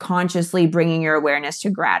consciously bringing your awareness to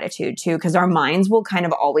gratitude too, because our minds will kind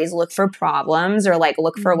of always look for problems or like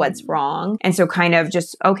look for what's wrong. And so kind of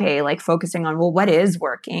just, okay, like focusing on, well, what is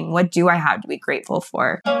working? What do I have to be grateful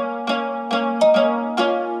for?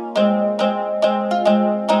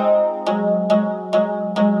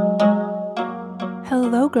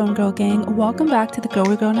 Hello, Grown Girl Gang. Welcome back to the Grow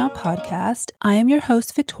We Grow Now podcast. I am your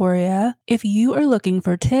host, Victoria. If you are looking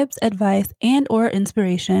for tips, advice, and or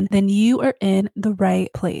inspiration, then you are in the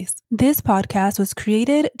right place. This podcast was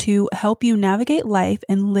created to help you navigate life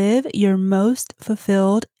and live your most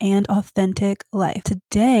fulfilled and authentic life.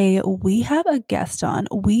 Today, we have a guest on.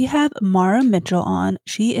 We have Maura Mitchell on.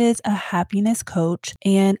 She is a happiness coach,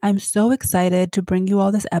 and I'm so excited to bring you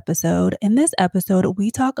all this episode. In this episode,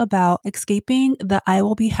 we talk about escaping the I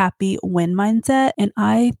will be happy when mindset. And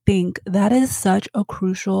I think that is such a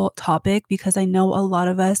crucial topic because I know a lot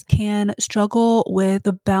of us can struggle with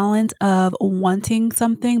the balance of wanting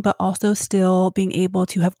something, but also still being able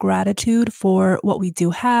to have gratitude for what we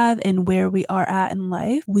do have and where we are at in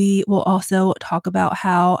life. We will also talk about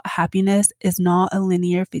how happiness is not a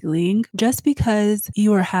linear feeling. Just because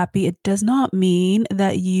you are happy, it does not mean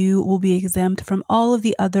that you will be exempt from all of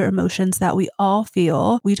the other emotions that we all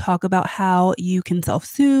feel. We talk about how you can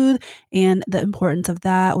self-soothe and the importance of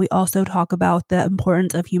that. We also talk about the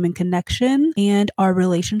importance of human connection and our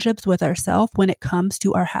relationships with ourselves when it comes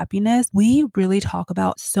to our happiness. We really talk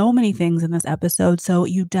about so many things in this episode, so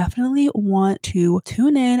you definitely want to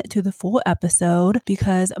tune in to the full episode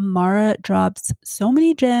because Maura drops so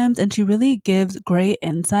many gems and she really gives great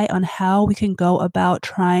insight on how we can go about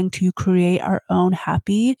trying to create our own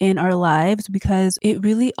happy in our lives because it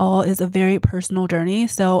really all is a very personal journey.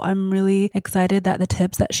 So I'm really excited that the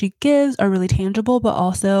tips that she gives are really tangible, but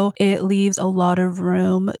also it leaves a lot of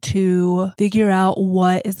room to figure out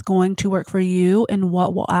what is going to work for you and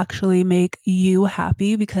what will actually make you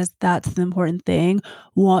happy because that's the important thing.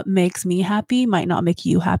 What makes me happy might not make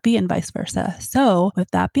you happy and vice versa. So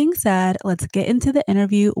with that being said, let's get into the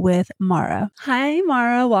interview with Maura. Hi,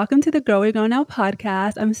 Maura. Welcome to the Grow We Go Now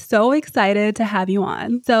podcast. I'm so excited to have you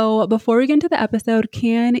on. So before we get into the episode,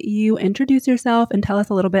 can you introduce yourself and tell us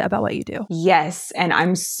a little bit about what you do? Yes, and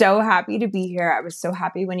I'm so happy to be here. I was so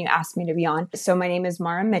happy when you asked me to be on. So my name is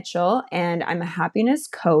Maura Mitchell, and I'm a happiness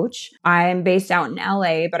coach. I'm based out in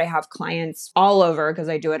LA, but I have clients all over because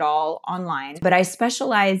I do it all online. But I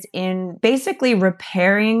specialize in basically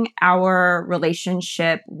repairing our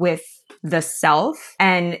relationship with the self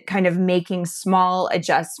and kind of making small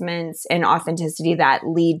adjustments and authenticity that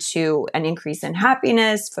lead to an increase in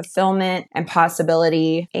happiness, fulfillment, and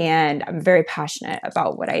possibility. And I'm very passionate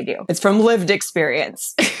about what I do. It's from lived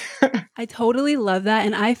experience. I totally love that.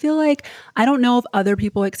 And I feel like, I don't know if other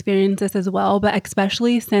people experience this as well, but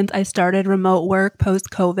especially since I started remote work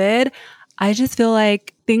post-COVID, I just feel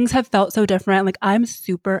like things have felt so different. Like I'm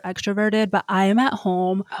super extroverted, but I am at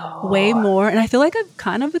home way more. And I feel like I've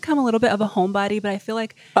kind of become a little bit of a homebody, but I feel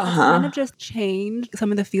like I've kind of just changed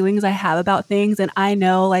some of the feelings I have about things. And I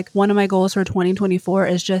know like one of my goals for 2024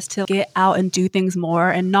 is just to get out and do things more.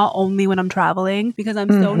 And not only when I'm traveling, because I'm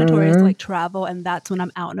so notorious to like travel and that's when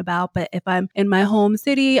I'm out and about. But if I'm in my home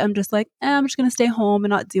city, I'm just like, I'm just going to stay home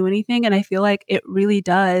and not do anything. And I feel like it really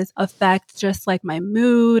does affect just like my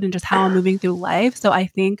mood and just how I'm moving through life. So I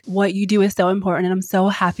think what you do is so important and I'm so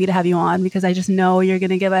happy to have you on because I just know you're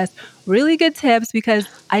going to give us really good tips because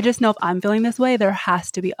I just know if I'm feeling this way, there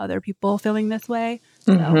has to be other people feeling this way.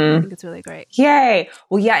 So I think it's really great. Yay.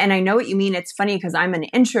 Well, yeah. And I know what you mean. It's funny because I'm an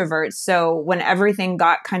introvert. So when everything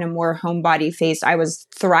got kind of more homebody faced, I was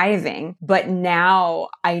thriving. But now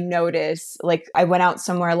I notice like I went out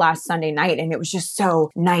somewhere last Sunday night and it was just so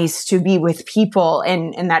nice to be with people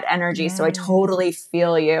and that energy. So I totally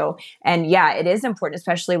feel you. And yeah, it is important,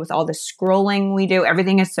 especially with all the scrolling we do.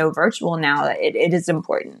 Everything is so virtual now. It is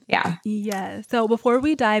important. Yeah. Yeah. So before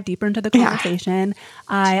we dive deeper into the conversation,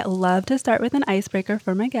 I love to start with an icebreaker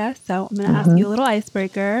for my guests. So I'm going to ask you a little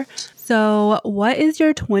icebreaker. So what is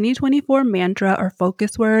your 2024 mantra or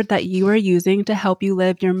focus word that you are using to help you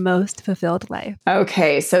live your most fulfilled life?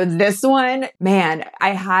 Okay, so this one, man, I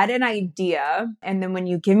had an idea. And then when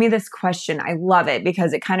you give me this question, I love it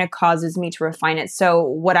because it kind of causes me to refine it. So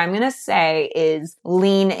what I'm going to say is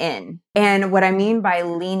lean in. And what I mean by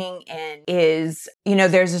leaning in is,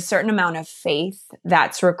 there's a certain amount of faith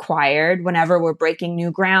that's required whenever we're breaking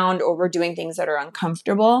new ground or we're doing things that are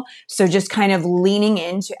uncomfortable. So just kind of leaning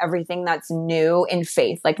into everything that's new in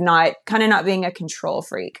faith, like not being a control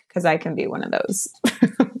freak, because I can be one of those.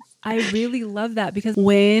 I really love that because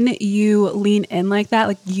when you lean in like that,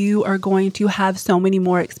 like you are going to have so many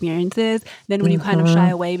more experiences than when you kind of shy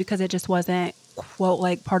away because it just wasn't quote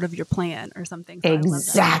like part of your plan or something. So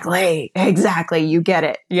Exactly. Exactly. You get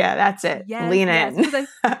it. Yeah, that's it. Lean in.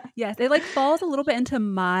 Yes, it like falls a little bit into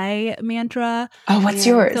my mantra. Oh, what's And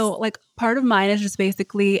yours? so like part of mine is just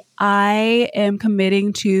basically I am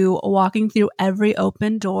committing to walking through every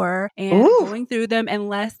open door and going through them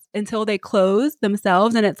until they close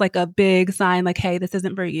themselves. And it's like a big sign like, hey, this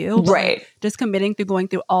isn't for you. But like, just committing to going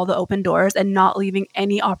through all the open doors and not leaving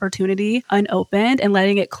any opportunity unopened and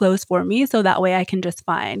letting it close for me. So that way I can just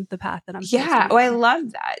find the path that I'm supposed to be on. I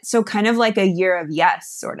love that. So kind of like a year of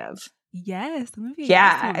yes, sort of. Yes.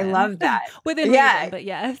 Yeah, I love that. Within reason, but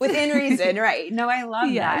yes. Within reason, right. No, I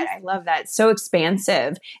love that. I love that. So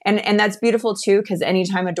expansive. And that's beautiful too, because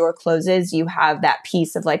anytime a door closes, you have that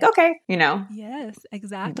piece of like, okay, Yes,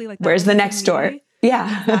 exactly. Like where's the next door?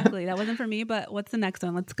 Yeah. Exactly. That wasn't for me, but what's the next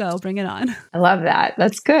one? Let's go. Bring it on. I love that.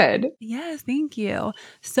 That's good. Yes, thank you.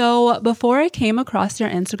 So before I came across your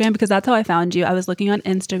Instagram, because that's how I found you, I was looking on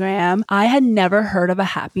Instagram. I had never heard of a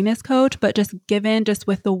happiness coach, but just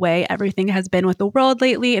with the way everything has been with the world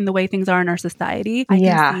lately and the way things are in our society, I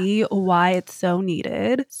can see why it's so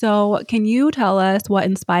needed. So can you tell us what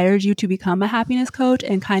inspired you to become a happiness coach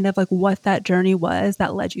and kind of like what that journey was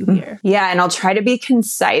that led you here? Yeah, and I'll try to be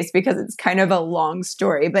concise because it's kind of a long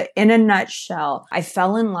story, but in a nutshell, I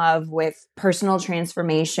fell in love with personal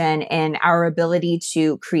transformation and our ability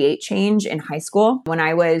to create change in high school. When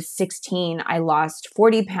I was 16, I lost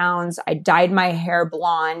 40 pounds. I dyed my hair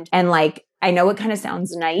blonde, and I know it kind of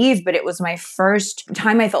sounds naive, but it was my first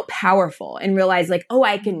time I felt powerful and realized like, oh,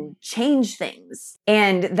 I can change things.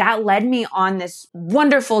 And that led me on this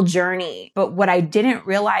wonderful journey. But what I didn't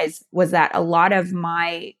realize was that a lot of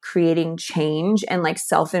my creating change and like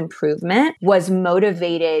self-improvement was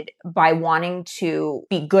motivated by wanting to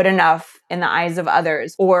be good enough in the eyes of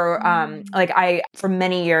others. Or I, for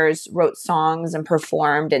many years, wrote songs and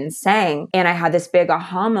performed and sang. And I had this big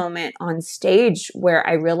aha moment on stage where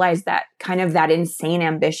I realized that kind of that insane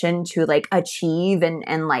ambition to like achieve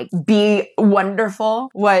and like be wonderful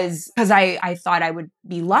was because I thought I would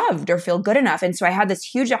be loved or feel good enough. And so I had this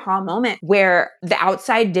huge aha moment where the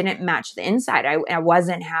outside didn't match the inside. I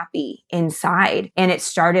wasn't happy inside. And it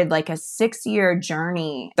started like a 6-year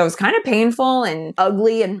journey that was kind of painful and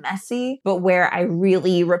ugly and messy, but where I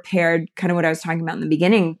really repaired kind of what I was talking about in the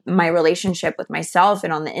beginning, my relationship with myself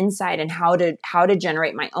and on the inside, and how to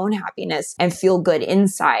generate my own happiness and feel good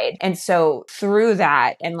inside. And so through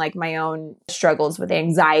that and like my own struggles with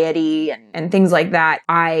anxiety and things like that,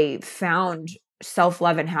 I found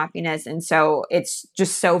self-love and happiness. And so it's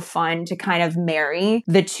just so fun to kind of marry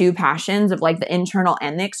the two passions of like the internal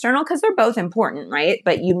and the external, because they're both important, right?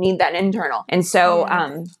 But you need that internal. And so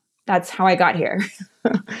that's how I got here.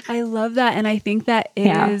 I love that. And I think that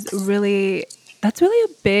that's really a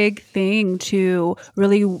big thing to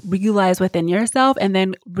really realize within yourself, and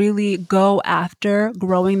then really go after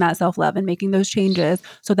growing that self-love and making those changes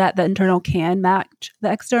so that the internal can match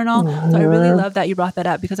the external. So I really love that you brought that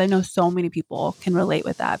up, because I know so many people can relate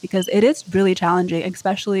with that, because it is really challenging,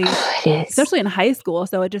 especially in high school.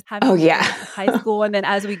 So it just having high school, and then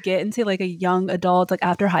as we get into like a young adult, like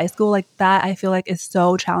after high school, like that, I feel like is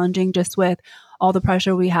so challenging just with all the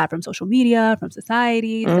pressure we had from social media, from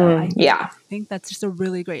society. So I think that's just a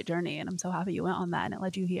really great journey. And I'm so happy you went on that and it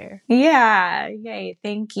led you here. Yeah. Yay.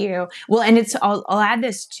 Thank you. Well, and I'll add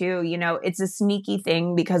this too, it's a sneaky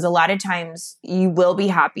thing, because a lot of times you will be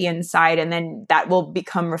happy inside and then that will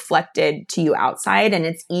become reflected to you outside. And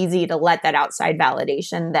it's easy to let that outside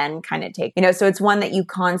validation then kind of take, so it's one that you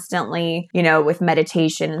constantly, with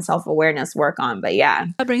meditation and self-awareness work on. But yeah.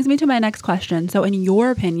 That brings me to my next question. So in your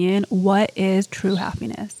opinion, what is true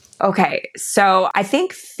happiness? Okay, so I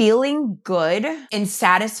think feeling good and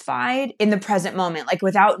satisfied in the present moment, like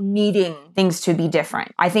without needing things to be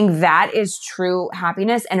different. I think that is true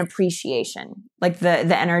happiness and appreciation, like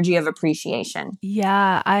the energy of appreciation.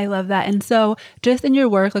 Yeah, I love that. And so just in your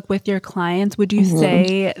work, like with your clients, would you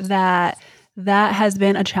say that has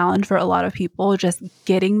been a challenge for a lot of people, just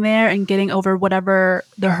getting there and getting over whatever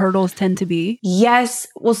the hurdles tend to be? Yes.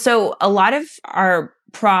 Well, so a lot of our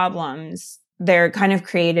problems, they're kind of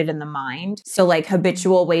created in the mind. So like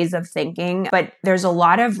habitual ways of thinking, but there's a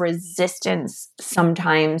lot of resistance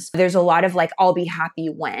sometimes. There's a lot of like, I'll be happy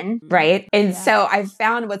when, right? And so I've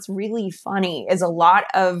found what's really funny is a lot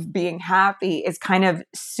of being happy is kind of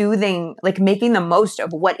soothing, like making the most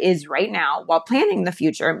of what is right now while planning the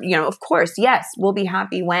future. Of course, yes, we'll be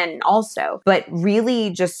happy when also, but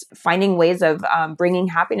really just finding ways of bringing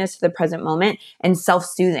happiness to the present moment and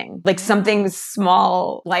self-soothing. Like something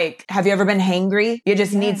small, like have you ever been hangry. You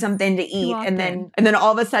just need Yes. something to Too eat. And often. then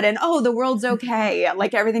all of a sudden, oh, the world's okay.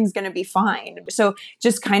 Like everything's going to be fine. So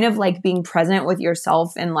just kind of like being present with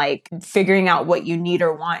yourself and like figuring out what you need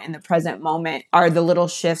or want in the present moment are the little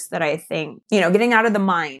shifts that I think, getting out of the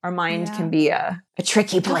mind. Our mind Yeah. can be a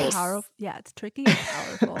tricky place. Yeah, it's tricky and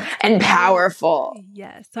powerful. And powerful.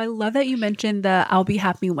 Yes. So I love that you mentioned the I'll be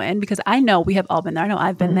happy when, because I know we have all been there. I know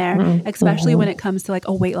I've been there, especially when it comes to like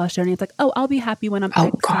a weight loss journey. It's like, oh, I'll be happy when I'm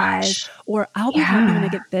X size, or I'll be happy when I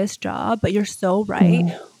get this job. But you're so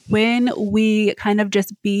right. When we kind of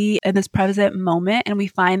just be in this present moment and we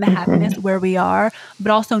find the happiness where we are,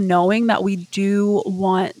 but also knowing that we do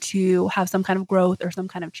want to have some kind of growth or some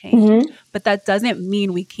kind of change. But that doesn't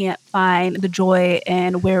mean we can't find the joy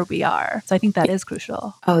in where we are. So I think that is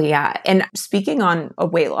crucial. Oh, yeah. And speaking on a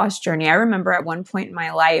weight loss journey, I remember at one point in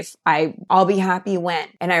my life, I'll be happy when.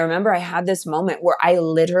 And I remember I had this moment where I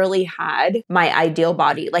literally had my ideal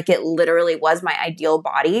body. Like it literally was my ideal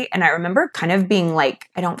body. And I remember kind of being like,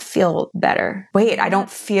 I don't feel better. Wait, I don't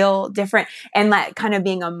feel different. And that kind of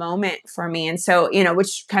being a moment for me. And so,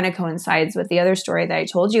 which kind of coincides with the other story that I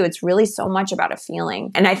told you. It's really so much about a feeling.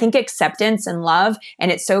 And I think acceptance and love.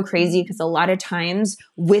 And it's so crazy because a lot of times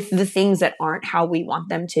with the things that aren't how we want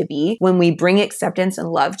them to be, when we bring acceptance and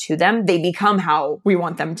love to them, they become how we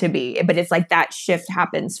want them to be. But it's like that shift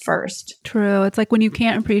happens first. True. It's like when you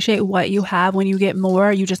can't appreciate what you have, when you get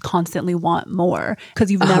more, you just constantly want more because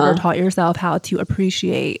you've never taught yourself how to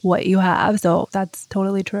appreciate what you have. So that's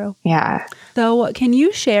totally true. Yeah. So can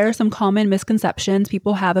you share some common misconceptions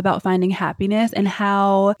people have about finding happiness and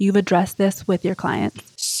how you've addressed this with your clients?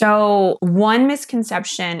 So one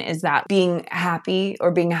misconception is that being happy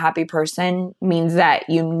or being a happy person means that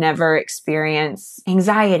you never experience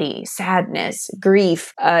anxiety, sadness,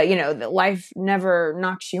 grief, that life never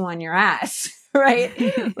knocks you on your ass. Right.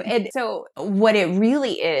 And so what it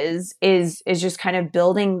really is just kind of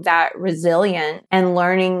building that resilience and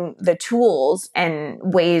learning the tools and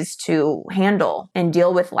ways to handle and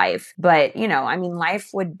deal with life. But, life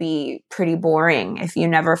would be pretty boring if you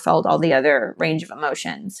never felt all the other range of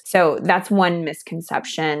emotions. So that's one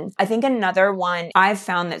misconception. I think another one I've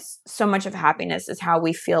found that so much of happiness is how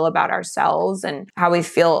we feel about ourselves and how we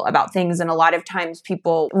feel about things. And a lot of times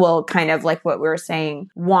people will kind of like what we were saying,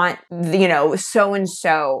 want,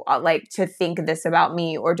 so-and-so like to think this about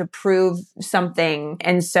me or to prove something.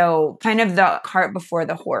 And so kind of the cart before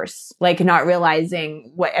the horse, like not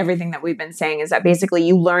realizing what everything that we've been saying is that basically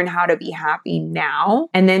you learn how to be happy now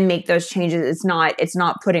and then make those changes. It's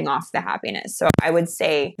not putting off the happiness. So I would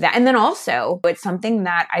say that. And then also it's something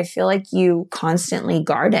that I feel like you constantly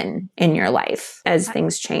garden in your life as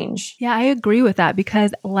things change. Yeah, I agree with that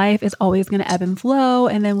because life is always going to ebb and flow.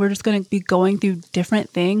 And then we're just going to be going through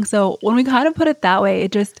different things. So when we kind of put it that way,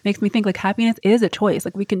 it just makes me think like happiness is a choice.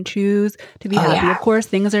 Like we can choose to be happy. Yeah. Of course,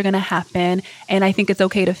 things are going to happen. And I think it's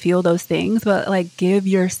okay to feel those things, but like give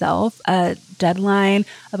yourself a deadline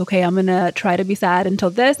of, okay, I'm going to try to be sad until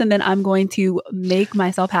this, and then I'm going to make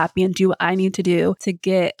myself happy and do what I need to do to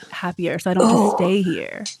get happier so I don't just stay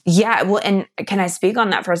here. Yeah. Well, and can I speak on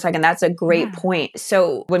that for a second? That's a great point.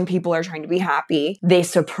 So when people are trying to be happy, they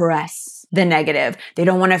suppress the negative. They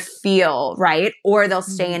don't want to feel, right? Or they'll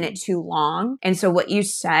stay in it too long. And so what you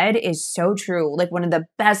said is so true. Like one of the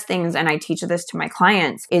best things, and I teach this to my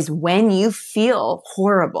clients, is when you feel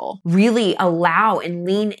horrible, really allow and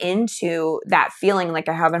lean into that feeling. Like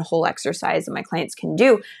I have a whole exercise that my clients can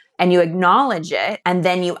do. And you acknowledge it, and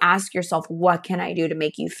then you ask yourself, what can I do to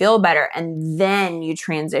make you feel better? And then you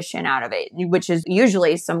transition out of it, which is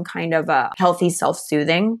usually some kind of a healthy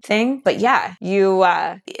self-soothing thing. But yeah,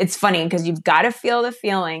 it's funny because you've got to feel the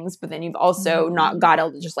feelings, but then you've also not got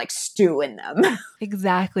to just like stew in them.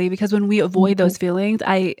 Exactly. Because when we avoid those feelings,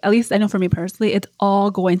 at least I know for me personally, it's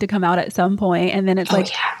all going to come out at some point. And then it's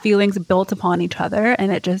feelings built upon each other,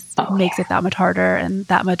 and it just makes it that much harder and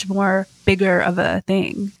that much more bigger of a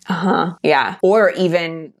thing. Yeah. Or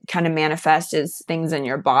even kind of manifest as things in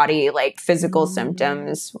your body, like physical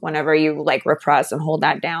symptoms whenever you like repress and hold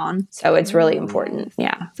that down. So it's really important.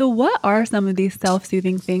 Yeah. So what are some of these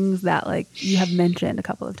self-soothing things that like you have mentioned a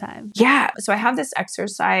couple of times? Yeah. So I have this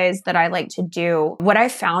exercise that I like to do. What I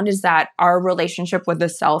found is that our relationship with the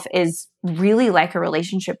self is really like a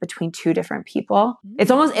relationship between two different people.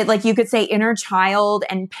 It's almost like you could say inner child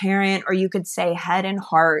and parent, or you could say head and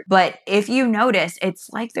heart. But if you notice, it's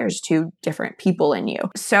like there's two different people in you.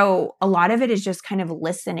 So a lot of it is just kind of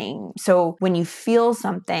listening. So when you feel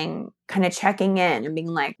something, kind of checking in and being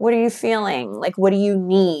like, what are you feeling? Like, what do you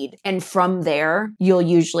need? And from there, you'll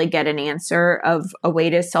usually get an answer of a way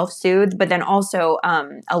to self-soothe. But then also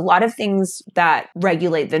a lot of things that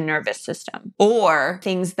regulate the nervous system or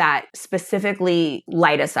things that specifically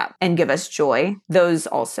light us up and give us joy, those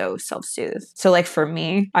also self-soothe. So like for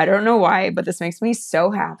me, I don't know why, but this makes me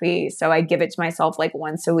so happy. So I give it to myself like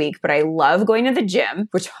once a week, but I love going to the gym,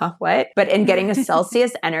 which, what? But in getting a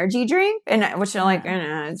Celsius energy drink, and which I'm like,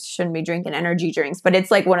 shouldn't be drinking energy drinks, but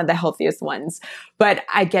it's like one of the healthiest ones. But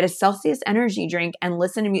I get a Celsius energy drink and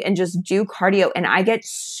listen to me and just do cardio, and I get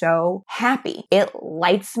so happy. It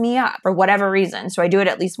lights me up for whatever reason. So I do it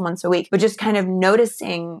at least once a week, but just kind of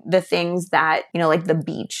noticing the things that, you know, like the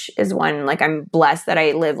beach is one. Like I'm blessed that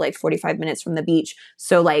I live like 45 minutes from the beach.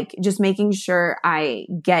 So like just making sure I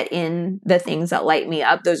get in the things that light me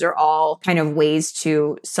up. Those are all kind of ways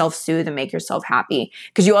to self-soothe and make yourself happy.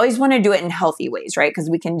 Because you always want to do it in healthy ways, right? Because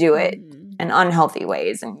we can do it in unhealthy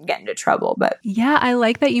ways and get into trouble. But yeah, I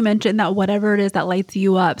like that you mentioned that whatever it is that lights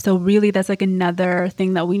you up. So really that's like another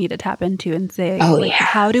thing that we need to tap into and say,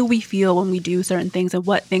 how do we feel when we do certain things and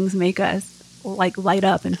what things make us like light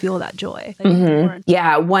up and feel that joy. Like,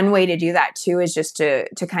 yeah. One way to do that too is just to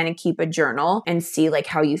kind of keep a journal and see like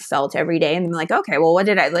how you felt every day and be like, okay, well, what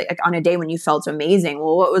did I like on a day when you felt amazing?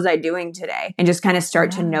 Well, what was I doing today? And just kind of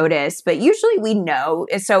start to notice. But usually we know.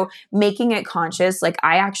 So making it conscious, like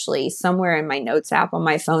I actually somewhere in my notes app on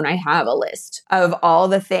my phone, I have a list of all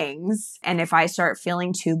the things. And if I start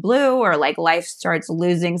feeling too blue or like life starts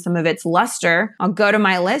losing some of its luster, I'll go to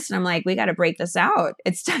my list and I'm like, we got to break this out.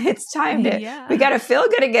 It's time to, we got to feel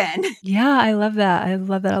good again. Yeah, I love that. I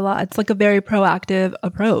love that a lot. It's like a very proactive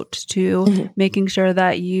approach to making sure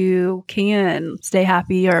that you can stay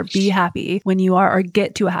happy or be happy when you are, or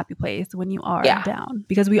get to a happy place when you are down.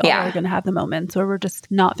 Because we all are going to have the moments where we're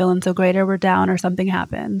just not feeling so great or we're down or something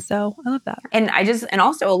happens. So I love that. And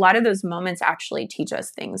also a lot of those moments actually teach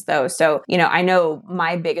us things though. So, you know, I know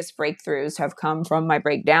my biggest breakthroughs have come from my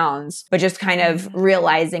breakdowns, but just kind of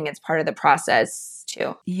realizing it's part of the process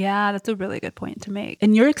too. Yeah, that's a really good point to make.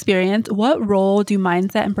 In your experience, what role do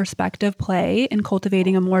mindset and perspective play in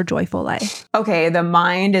cultivating a more joyful life? Okay, the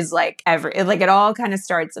mind is like it all kind of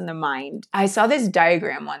starts in the mind. I saw this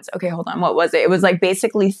diagram once. Okay, hold on. What was it? It was like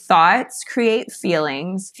basically thoughts create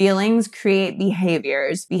feelings, feelings create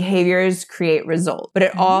behaviors, behaviors create results. But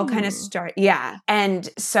it all kind of starts, And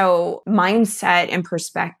so mindset and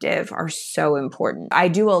perspective are so important. I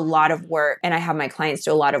do a lot of work and I have my clients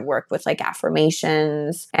do a lot of work with like affirmations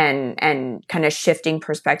and kind of shifting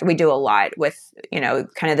perspective. We do a lot with, you know,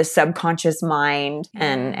 kind of the subconscious mind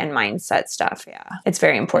and mindset stuff. Yeah. It's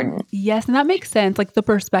very important. Yes. And that makes sense. Like the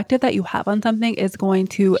perspective that you have on something is going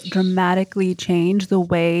to dramatically change the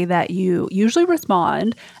way that you usually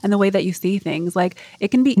respond and the way that you see things. Like it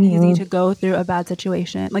can be easy to go through a bad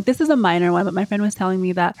situation. Like this is a minor one, but my friend was telling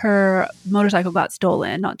me that her motorcycle got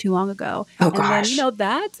stolen not too long ago. Oh, gosh. Then, you know,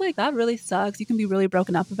 that's like, that really sucks. You can be really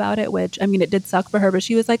broken up about it, which I mean, it did suck for her, but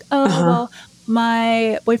she was like, well,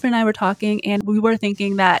 my boyfriend and I were talking and we were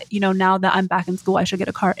thinking that, you know, now that I'm back in school, I should get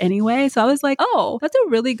a car anyway. So I was like, oh, that's a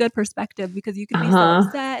really good perspective because you can be so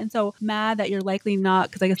upset and so mad that you're likely not,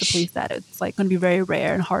 because I guess the police said it's like going to be very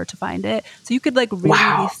rare and hard to find it. So you could like really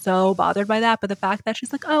be so bothered by that. But the fact that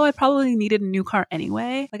she's like, oh, I probably needed a new car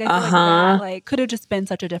anyway. Like I feel like that like could have just been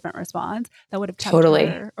such a different response that would have kept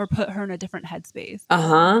her or put her in a different headspace.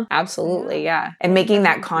 Absolutely. Yeah. And making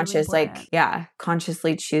that conscious, really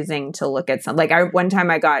consciously choosing to look at something. Like one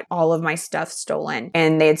time I got all of my stuff stolen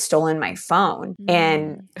and they had stolen my phone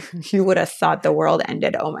and you would have thought the world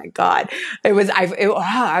ended. Oh my God. I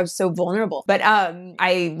was so vulnerable. But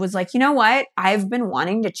I was like, you know what? I've been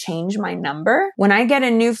wanting to change my number. When I get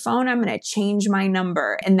a new phone, I'm going to change my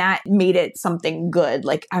number. And that made it something good.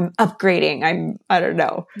 Like I'm upgrading. I don't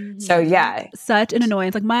know. So yeah. Such an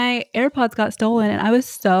annoyance. Like my AirPods got stolen and I was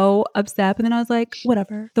so upset. But then I was like,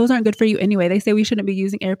 whatever. Those aren't good for you anyway. They say we shouldn't be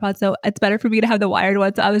using AirPods. So it's better for me to have the wired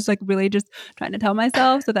ones. So I was like really just trying to tell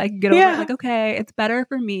myself so that I could get over it. Like, okay, it's better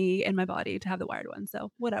for me and my body to have the wired ones.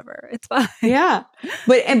 So whatever, it's fine. Yeah.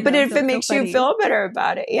 But if it makes you feel better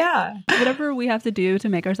about it. Yeah. Whatever we have to do to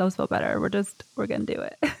make ourselves feel better, we're going to do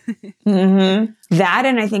it. That.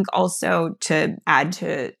 And I think also to add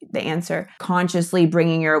to the answer, consciously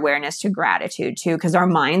bringing your awareness to gratitude too, because our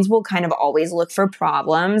minds will kind of always look for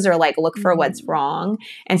problems or like look for what's wrong.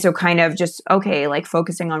 And so kind of just, okay, like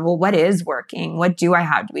focusing on, well, what is working? What do I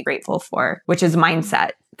have to be grateful for? Which is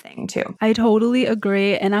mindset thing too. I totally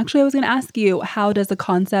agree. And actually, I was going to ask you, how does the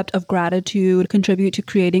concept of gratitude contribute to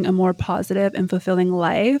creating a more positive and fulfilling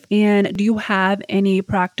life? And do you have any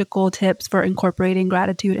practical tips for incorporating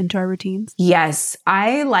gratitude into our routines? Yes,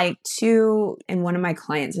 I like to, and one of my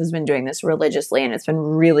clients has been doing this religiously and it's been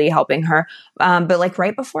really helping her. But like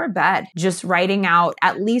right before bed, just writing out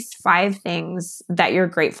at least 5 things that you're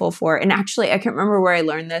grateful for. And actually, I can't remember where I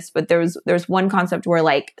learned this, but there's one concept where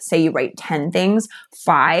like, say you write 10 things,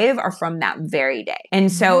 5 are from that very day.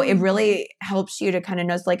 And so it really helps you to kind of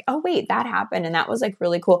know, like, oh, wait, that happened. And that was like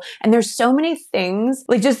really cool. And there's so many things,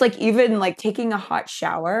 like just like even like taking a hot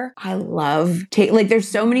shower. I love like there's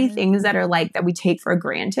so many things that are like that we take for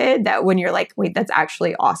granted that when you're like, wait, that's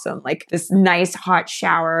actually awesome. Like this nice hot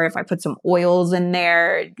shower. If I put some oils in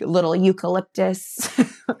there, little eucalyptus,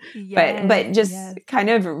 but just kind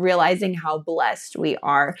of realizing how blessed we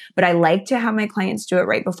are. But I like to have my clients do it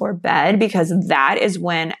right before bed because that is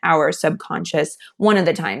when our subconscious, one of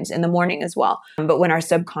the times in the morning as well, but when our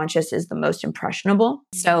subconscious is the most impressionable.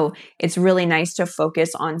 So it's really nice to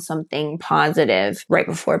focus on something positive right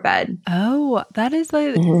before bed. Oh, that is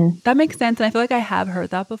like, that makes sense. And I feel like I have heard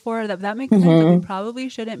that before. That makes sense. Like, we probably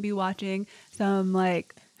shouldn't be watching some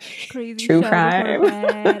like crazy true show crime. before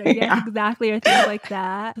bed. Yes, exactly. Or things like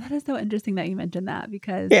that. That is so interesting that you mentioned that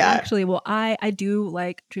because actually, well, I do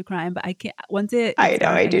like true crime, but I can't, once it gets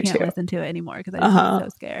dark, I can't listen to it anymore because I just get so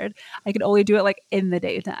scared. I could only do it like in the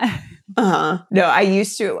daytime. No, I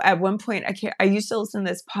used to, at one point, I used to listen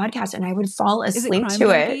to this podcast and I would fall asleep to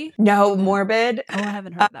it. No, Morbid. Oh, I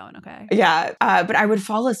haven't heard that one. Okay. Yeah. But I would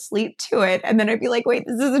fall asleep to it. And then I'd be like, wait,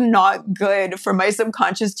 this is not good for my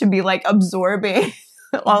subconscious to be like absorbing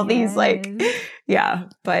all these like,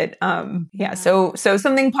 but so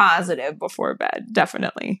something positive before bed,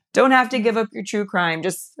 definitely. Don't have to give up your true crime,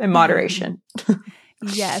 just in moderation.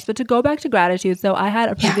 Yes, but to go back to gratitude, so I had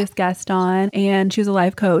a previous guest on and she was a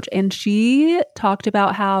life coach and she talked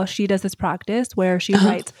about how she does this practice where she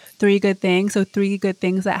writes 3 good things. So 3 good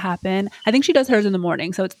things that happen. I think she does hers in the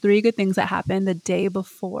morning. So it's 3 good things that happen the day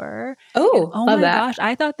before. Oh my gosh,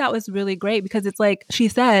 I thought that was really great because it's like she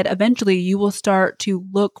said, eventually you will start to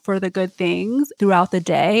look for the good things throughout the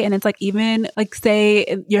day. And it's like, even like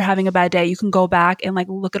say you're having a bad day, you can go back and like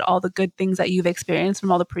look at all the good things that you've experienced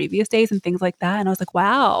from all the previous days and things like that. And I was like,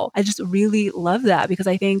 wow, I just really love that because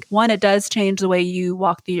I think one, it does change the way you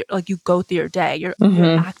walk through, like you go through your day. You're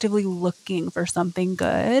actively looking for something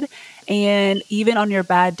good. And even on your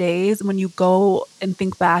bad days, when you go and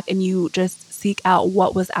think back and you just seek out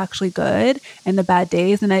what was actually good in the bad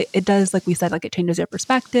days. And it does, like we said, like it changes your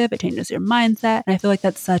perspective, it changes your mindset. And I feel like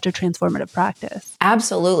that's such a transformative practice.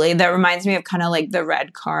 Absolutely. That reminds me of kind of like the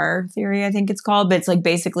red car theory, I think it's called. But it's like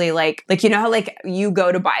basically like, you know how like you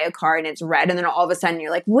go to buy a car and it's red and then all of a sudden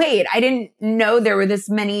you're like, wait, I didn't know there were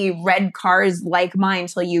this many red cars like mine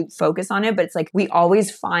until you focus on it. But it's like, we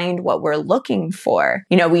always find what we're looking for.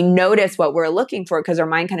 You know, we notice what we're looking for because our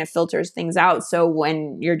mind kind of filters things out. So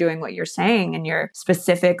when you're doing what you're saying and you're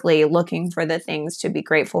specifically looking for the things to be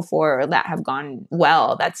grateful for or that have gone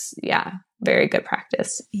well, that's, very good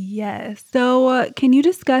practice. Yes. So can you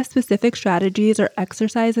discuss specific strategies or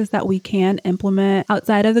exercises that we can implement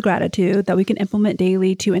outside of the gratitude that we can implement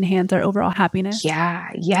daily to enhance our overall happiness?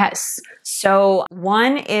 Yes. So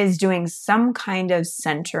one is doing some kind of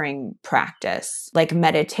centering practice, like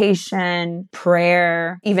meditation,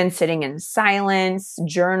 prayer, even sitting in silence,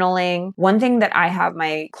 journaling. One thing that I have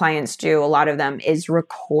my clients do, a lot of them, is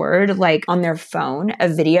record like on their phone a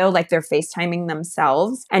video, like they're FaceTiming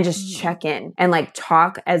themselves and just check in and like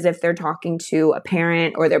talk as if they're talking to a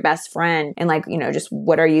parent or their best friend and like, you know, just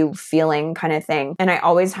what are you feeling kind of thing. And I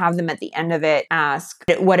always have them at the end of it ask,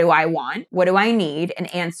 what do I want? What do I need?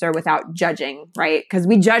 And answer without judging, right? Because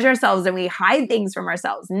we judge ourselves and we hide things from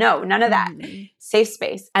ourselves. No, none of that. Safe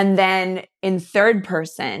space. And then in third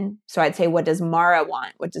person, so I'd say, what does Maura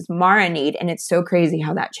want? What does Maura need? And it's so crazy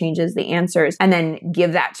how that changes the answers. And then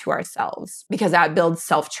give that to ourselves because that builds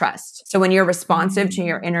self-trust. So when you're responsive to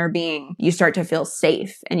your inner being, you start to feel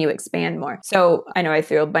safe and you expand more. So I know I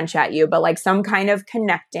threw a bunch at you, but like some kind of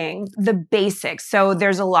connecting the basics. So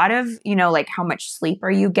there's a lot of, you know, like how much sleep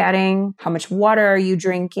are you getting? How much water are you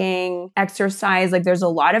drinking? Exercise? Like there's a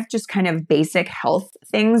lot of just kind of basic health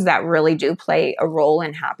things that really do play a role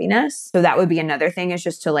in happiness. So that would be another thing, is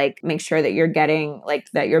just to like make sure that you're getting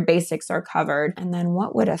like that your basics are covered. And then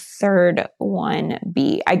what would a third one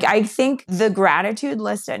be? I think the gratitude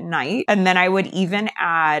list at night. And then I would even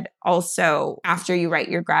add also, after you write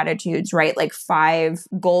your gratitudes, write like 5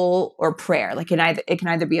 goal or prayer. Like it can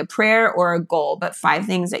either be a prayer or a goal, but 5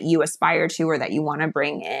 things that you aspire to or that you want to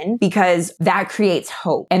bring in, because that creates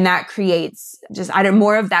hope and that creates just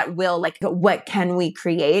more of that will, like what can we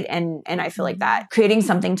create? And I feel like that creating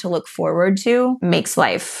something to look forward to makes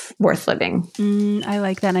life worth living. I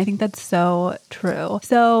like that. And I think that's so true.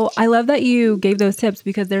 So I love that you gave those tips,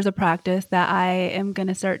 because there's a practice that I am going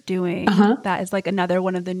to start doing. That is like another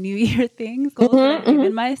one of the New Year things, goals that I've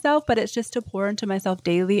given myself, but it's just to pour into myself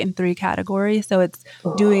daily in 3 categories. So it's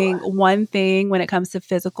doing one thing when it comes to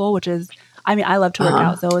physical, which is, I mean, I love to work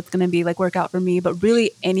out, so it's going to be like workout for me, but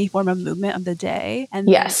really any form of movement of the day. And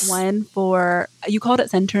then one for, you called it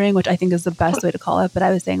centering, which I think is the best way to call it, but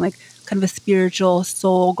I was saying like kind of a spiritual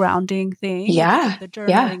soul grounding thing. Yeah. The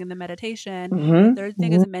journaling and the meditation. The third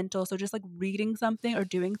thing is mental. So just like reading something or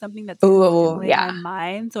doing something that's stimulating my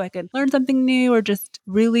mind, so I can learn something new or just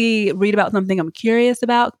really read about something I'm curious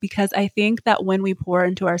about. Because I think that when we pour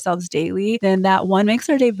into ourselves daily, then that one makes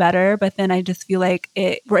our day better. But then I just feel like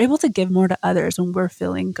we're able to give more to others when we're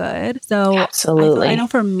feeling good. So absolutely. I know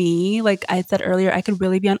for me, like I said earlier, I could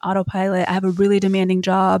really be on autopilot. I have a really demanding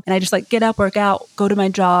job and I just like get up, work out, go to my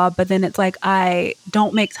job. But then it's like I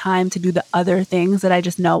don't make time to do the other things that I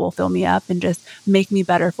just know will fill me up and just make me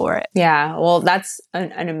better for it. Yeah. Well, that's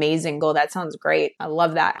an amazing goal. That sounds great. I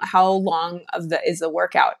love that. How long is the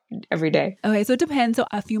workout every day? Okay. So it depends. So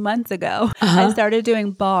a few months ago, I started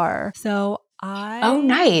doing bar. So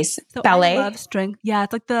nice. So ballet. I love strength. Yeah.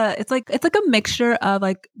 It's like a mixture of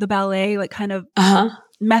like the ballet, like kind of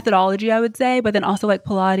methodology, I would say, but then also like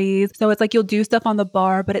Pilates. So it's like you'll do stuff on the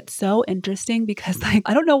bar, but it's so interesting because like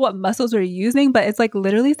I don't know what muscles we're using, but it's like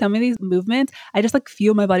literally some of these movements, I just like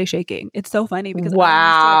feel my body shaking. It's so funny because I'm used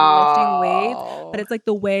to like lifting weights, but it's like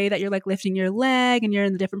the way that you're like lifting your leg and you're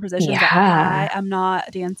in the different positions. That I'm not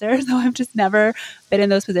a dancer, so I've just never been in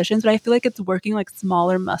those positions, but I feel like it's working like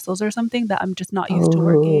smaller muscles or something that I'm just not used to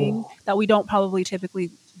working, that we don't probably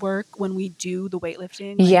typically work when we do the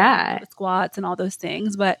weightlifting, like the squats and all those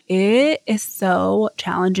things. But it is so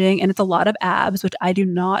challenging, and it's a lot of abs, which I do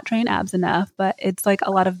not train abs enough, but it's like a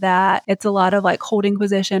lot of that. It's a lot of like holding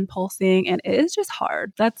position, pulsing, and it is just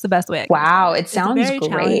hard. That's the best way I can describe it. It sounds very great.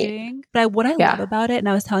 Challenging. But what I love about it, and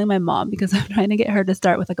I was telling my mom because I'm trying to get her to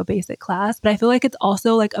start with like a basic class, but I feel like it's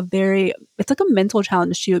also like it's like a mental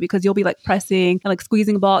challenge too, because you'll be like pressing and like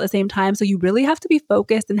squeezing a ball at the same time. So you really have to be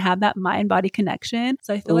focused and have that mind-body connection.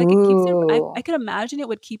 So I feel like it keeps I could imagine it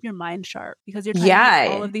would keep your mind sharp because you're trying to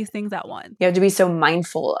do all of these things at once. You have to be so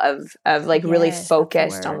mindful of like really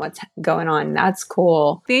focused on what's going on. That's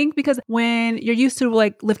cool. I think because when you're used to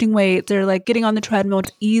like lifting weights or like getting on the treadmill,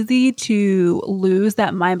 it's easy to lose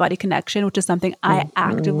that mind-body connection, which is something I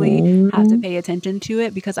actively have to pay attention to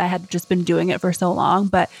it because I had just been doing it for so long.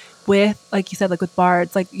 But with, like you said, like with bar,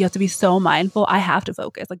 it's like you have to be so mindful. I have to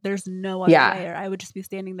focus. Like there's no other way, or I would just be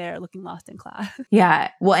standing there looking lost in class.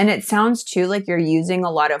 Yeah. Well, and it sounds too like you're using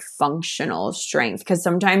a lot of functional strength, because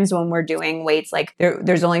sometimes when we're doing weights, like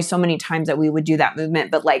there's only so many times that we would do that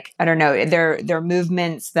movement. But like, I don't know, they're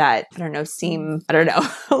movements that, seem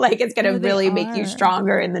like it's going to really make you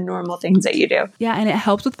stronger in the normal things that you do. Yeah. And it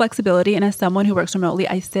helps with flexibility. And as someone who works remotely,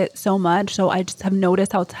 I sit so much. So I just have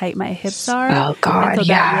noticed how tight my hips are. Oh God. And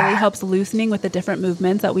so that really helps loosening with the different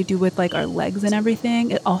movements that we do with like our legs and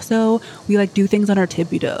everything. It also, we like do things on our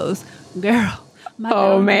tippy toes. Girl.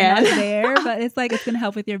 Man. Not there, but it's like, it's going to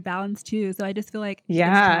help with your balance too. So I just feel like it's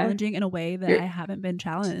challenging in a way that I haven't been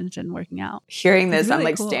challenged in working out. Hearing this, really I'm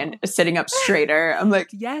like cool. Sitting up straighter. I'm like,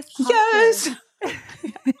 yes.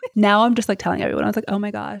 Now I'm just like telling everyone. I was like, oh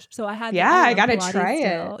my gosh. So I had I gotta try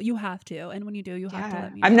it. You have to, and when you do, you have to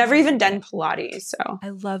let me know. I've never even done Pilates, so I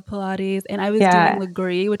love Pilates, and I was doing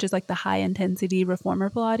Legree, which is like the high intensity reformer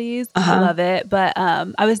Pilates. I love it, but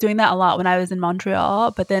I was doing that a lot when I was in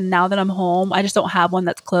Montreal. But then now that I'm home, I just don't have one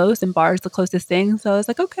that's close, and bar is the closest thing. So I was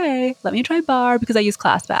like, okay, let me try bar because I use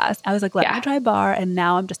ClassPass. I was like, let me try bar, and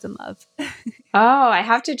now I'm just in love. Oh, I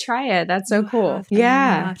have to try it. That's so cool. You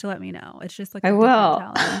have to let me know. It's just like I will.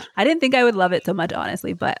 Challenge. I didn't think I would love it so much,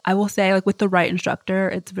 honestly, but I will say, like with the right instructor,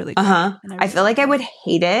 it's really good. I feel like I would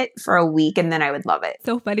hate it for a week and then I would love it.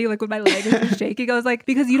 So funny, like when my leg is just shaking, I was like,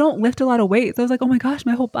 because you don't lift a lot of weight. So I was like, oh my gosh,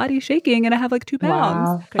 my whole body's shaking and I have like 2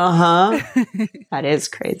 pounds. Wow. That is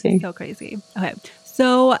crazy. So crazy. Okay.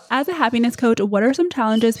 So as a happiness coach, what are some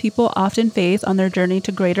challenges people often face on their journey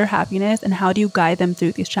to greater happiness, and how do you guide them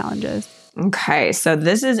through these challenges? Okay, so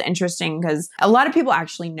this is interesting because a lot of people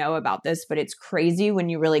actually know about this, but it's crazy when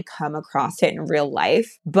you really come across it in real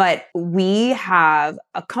life. But we have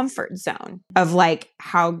a comfort zone of like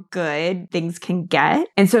how good things can get.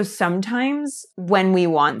 And so sometimes when we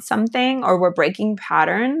want something or we're breaking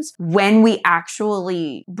patterns, when we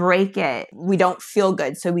actually break it, we don't feel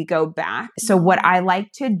good. So we go back. So what I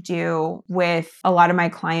like to do with a lot of my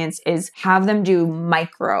clients is have them do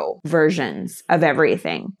micro versions of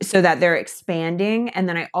everything so that they're expanding. And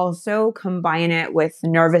then I also combine it with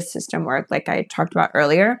nervous system work, like I talked about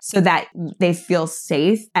earlier, so that they feel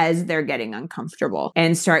safe as they're getting uncomfortable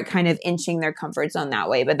and start kind of inching their comfort zone that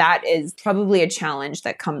way. But that is probably a challenge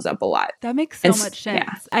that comes up a lot. That makes so much sense.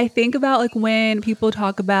 Yeah. I think about like when people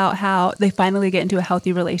talk about how they finally get into a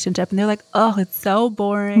healthy relationship and they're like, oh, it's so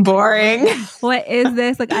boring. Boring. Like, what is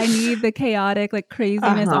this? Like, I need the chaotic, like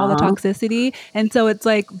craziness, all the toxicity. And so it's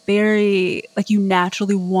like very, like you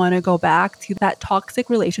naturally want to go back to that toxic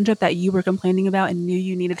relationship that you were complaining about and knew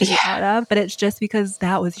you needed to get out of. But it's just because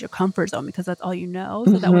that was your comfort zone, because that's all you know.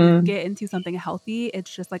 So that when you get into something healthy,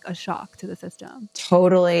 it's just like a shock to the system.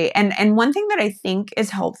 Totally. And one thing that I think is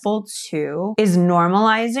helpful too is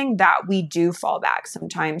normalizing that we do fall back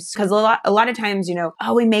sometimes. Because a lot of times, you know,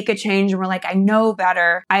 we make a change and we're like, I know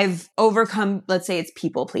better. I've overcome, let's say it's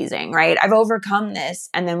people pleasing, right? I've overcome this.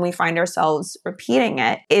 And then we find ourselves repeating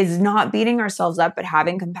it. Is not beating ourselves up, but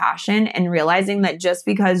having compassion and realizing that just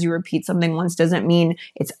because you repeat something once doesn't mean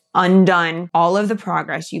it's undone all of the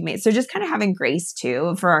progress you made. So just kind of having grace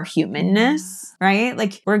too for our humanness, right?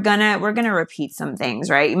 Like we're gonna repeat some things,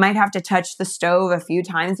 right? You might have to touch the stove a few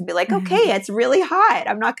times and be like, okay, it's really hot.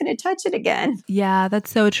 I'm not going to touch it again. Yeah,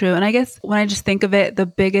 that's so true. And I guess when I just think of it, the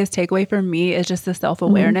biggest takeaway for me is just the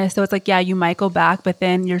self-awareness. So it's like, yeah, you might go back, but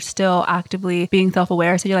then you're still actively being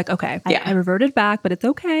self-aware. So you're like, okay, I reverted back, but it's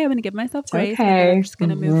okay. I'm going to give myself grace. Okay. I'm just going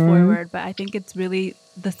to move forward. But I think it's really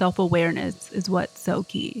the self-awareness is what's so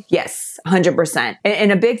key. Yes, 100%.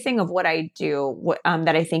 And a big thing of what I do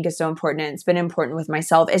that I think is so important, and it's been important with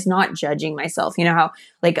myself, is not judging myself. You know how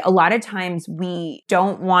like a lot of times we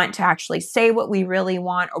don't want to actually say what we really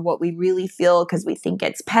want or what we really feel because we think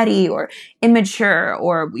it's petty or immature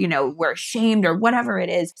or, you know, we're ashamed or whatever it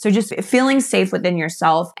is. So just feeling safe within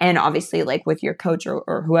yourself and obviously like with your coach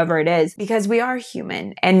or whoever it is, because we are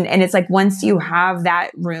human. And it's like once you have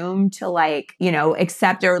that room to like, you know,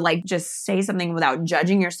 accept or like just say something without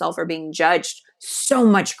judging yourself or being judged, so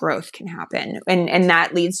much growth can happen. And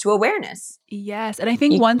that leads to awareness. Yes. And I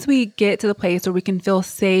think once we get to the place where we can feel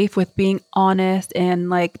safe with being honest and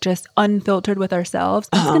like just unfiltered with ourselves,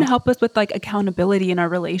 it's going to help us with like accountability in our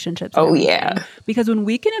relationships. Oh, yeah. Because when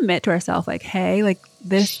we can admit to ourselves like, hey, like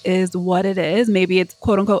this is what it is. Maybe it's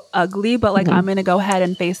quote unquote ugly, but like I'm going to go ahead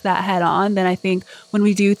and face that head on. Then I think when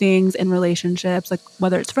we do things in relationships, like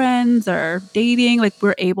whether it's friends or dating, like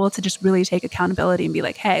we're able to just really take accountability and be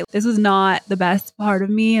like, hey, this is not the best part of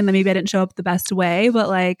me. And then maybe I didn't show up the best way, but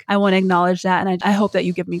like I want to acknowledge that. And I hope that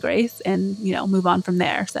you give me grace and, you know, move on from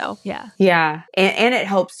there. So yeah. Yeah. And it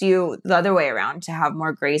helps you the other way around to have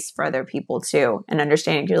more grace for other people too. And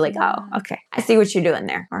understanding you're like, oh, okay, I see what you're doing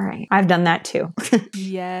there. All right. I've done that too.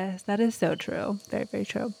 Yes, that is so true. Very, very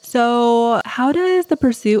true. So how does the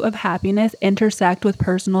pursuit of happiness intersect with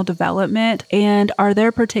personal development? And are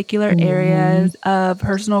there particular areas of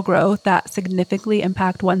personal growth that significantly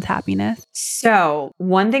impact one's happiness? So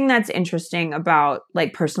one thing that's interesting about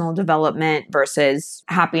like personal development versus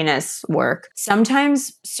happiness work,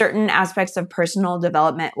 sometimes certain aspects of personal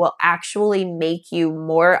development will actually make you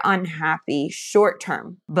more unhappy short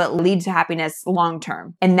term, but lead to happiness long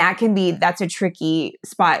term. And that's a tricky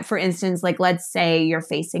spot. For instance, like let's say you're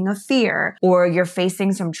facing a fear or you're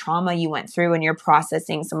facing some trauma you went through and you're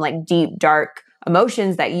processing some like deep, dark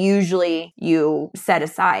emotions that usually you set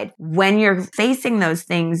aside. When you're facing those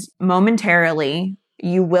things momentarily,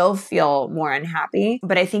 you will feel more unhappy.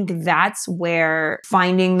 But I think that's where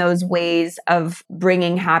finding those ways of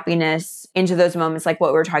bringing happiness into those moments, like what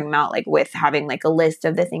we were talking about, like with having like a list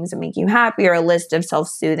of the things that make you happy or a list of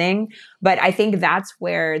self-soothing. But I think that's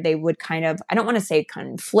where they would kind of, I don't want to say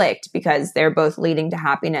conflict because they're both leading to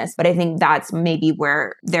happiness, but I think that's maybe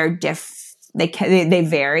where they're they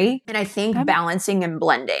vary. And I think balancing and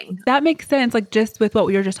blending. That makes sense. Like just with what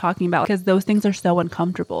we were just talking about, because those things are so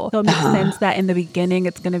uncomfortable. So it makes sense that in the beginning,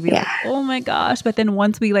 it's going to be like, oh my gosh. But then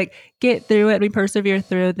once we like get through it, we persevere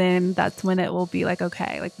through, then that's when it will be like,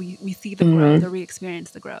 okay, like we see the growth or we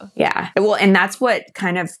experience the growth. Yeah. Well, and that's what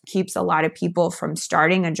kind of keeps a lot of people from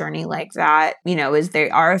starting a journey like that, you know, is they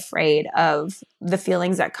are afraid of the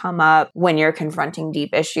feelings that come up when you're confronting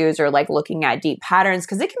deep issues or like looking at deep patterns,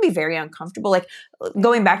 because it can be very uncomfortable comfortable. Like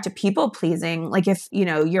going back to people pleasing, like if,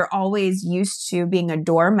 you're always used to being a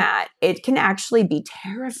doormat, it can actually be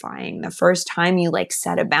terrifying the first time you like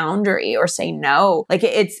set a boundary or say no. Like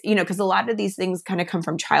it's, because a lot of these things kind of come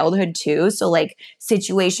from childhood too. So like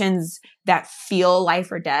situations that feel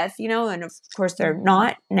life or death, and of course they're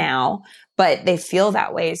not now, but they feel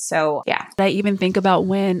that way. So yeah. I even think about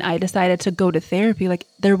when I decided to go to therapy, like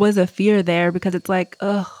there was a fear there because it's like,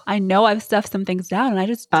 I know I've stuffed some things down and I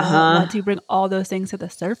just don't want to bring all those things to the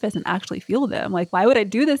surface and actually feel them. Like, why would I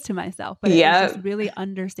do this to myself? But it's just really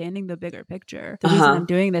understanding the bigger picture. The reason I'm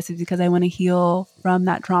doing this is because I want to heal from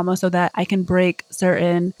that trauma so that I can break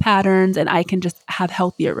certain patterns and I can just have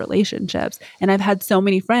healthier relationships. And I've had so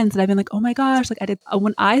many friends that I've been like, oh my gosh, like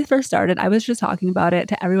when I first started, I was just talking about it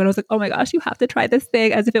to everyone. I was like, oh my gosh, you have to try this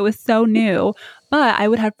thing, as if it was so new. But I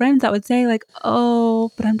would have friends that would say like,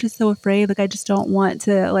 oh, but I'm just so afraid. Like, I just don't want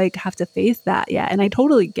to like have to face that yet. And I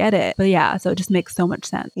totally get it. But yeah, so it just makes so much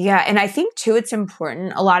sense. Yeah. And I think too, it's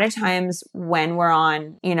important a lot of times when we're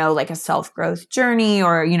on, like a self-growth journey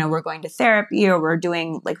or, we're going to therapy or we're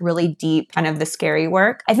doing like really deep kind of the scary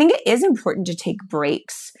work. I think it is important to take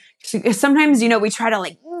breaks. Sometimes, we try to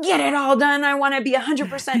like get it all done. I want to be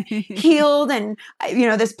 100% healed and,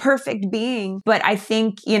 this perfect being. But I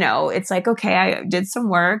think, it's like, okay, I did some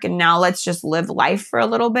work and now let's just live life for a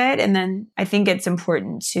little bit. And then I think it's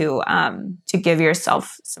important to give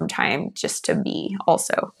yourself some time just to be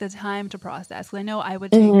also. The time to process. I know I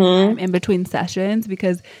would take time in between sessions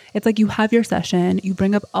because it's like you have your session, you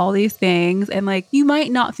bring up all these things and like you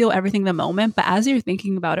might not feel everything the moment, but as you're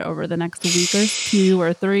thinking about it over the next week or 2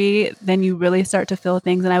 or 3, then you really start to feel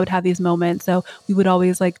things. And I would have these moments. So we would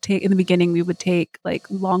always like in the beginning, we would take like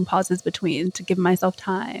long pauses between to give myself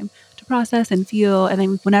time to process and feel. And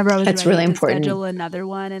then whenever I was ready really to important. schedule another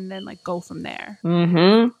one and then like go from there. So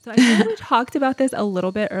I feel like we talked about this a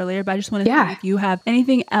little bit earlier, but I just want to see if you have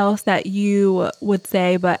anything else that you would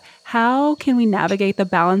say, but how can we navigate the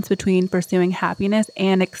balance between pursuing happiness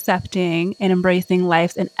and accepting and embracing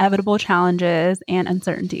life's inevitable challenges and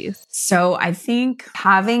uncertainties? So I think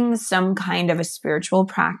having some kind of a spiritual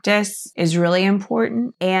practice is really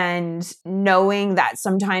important, and knowing that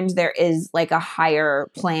sometimes there is like a higher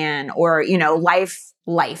plan or,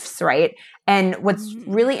 lifes, right? And what's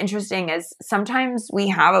really interesting is sometimes we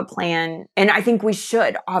have a plan, and I think we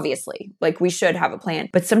should, obviously, like we should have a plan,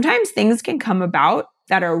 but sometimes things can come about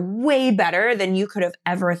that are way better than you could have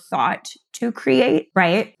ever thought to create,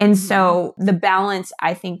 right? And so the balance,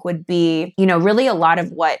 I think, would be, really a lot of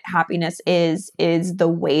what happiness is the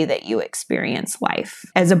way that you experience life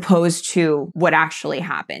as opposed to what actually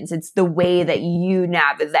happens. It's the way that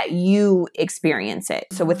you experience it.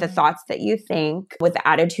 So with the thoughts that you think, with the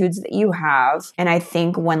attitudes that you have. And I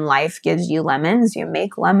think when life gives you lemons, you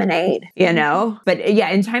make lemonade, But yeah,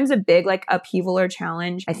 in times of big like upheaval or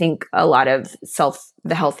challenge, I think a lot of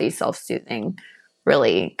the healthy self-soothing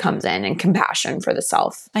really comes in, and compassion for the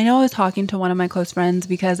self. I know I was talking to one of my close friends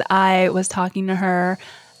because I was talking to her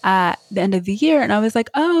at the end of the year and I was like,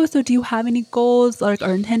 oh, so do you have any goals or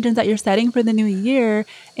intentions that you're setting for the new year?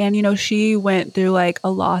 And, she went through like a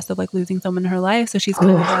loss of like losing someone in her life. So she's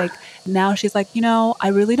kind of like, now she's like, I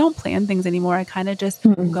really don't plan things anymore. I kind of just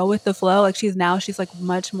go with the flow. Like she's like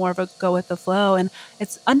much more of a go with the flow. And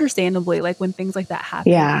it's understandably like when things like that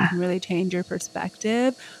happen, it can really change your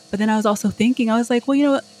perspective. But then I was also thinking, I was like,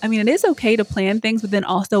 well, it is okay to plan things, but then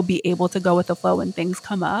also be able to go with the flow when things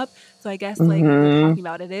come up. So I guess like we're talking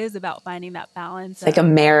about, it is about finding that balance. It's like a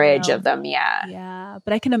marriage of them. Yeah. Yeah.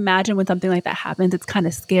 But I can imagine when something like that happens, it's kind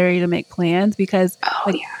of scary to make plans because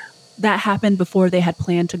that happened before they had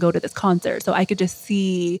planned to go to this concert. So I could just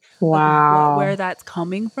see where that's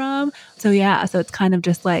coming from. So yeah. So it's kind of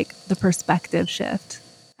just like the perspective shift.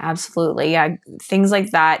 Absolutely. Yeah. Things like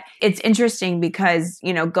that. It's interesting because,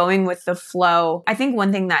 going with the flow, I think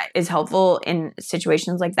one thing that is helpful in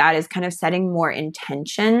situations like that is kind of setting more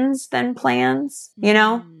intentions than plans,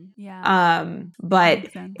 Yeah. But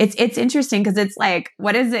it's interesting because it's like,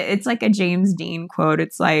 what is it? It's like a James Dean quote.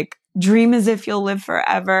 It's like, dream as if you'll live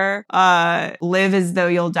forever, live as though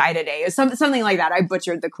you'll die today. Something like that. I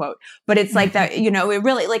butchered the quote, but it's like that, it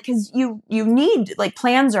really like, cause you need like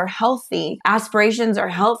plans are healthy, aspirations are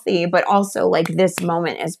healthy, but also like this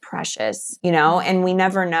moment is precious, and we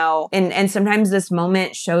never know. And sometimes this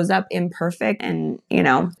moment shows up imperfect and,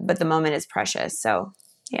 but the moment is precious. So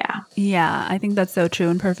yeah. Yeah, I think that's so true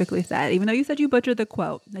and perfectly said. Even though you said you butchered the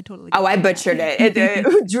quote, I totally. I butchered it.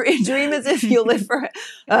 Dream as if you live for.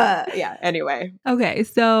 Yeah. Anyway. Okay,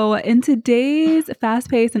 so in today's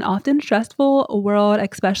fast-paced and often stressful world,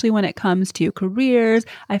 especially when it comes to careers,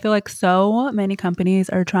 I feel like so many companies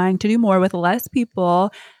are trying to do more with less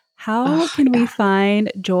people. How can we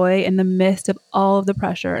find joy in the midst of all of the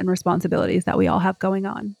pressure and responsibilities that we all have going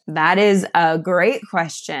on? That is a great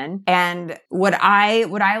question. And what I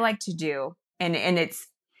like to do, and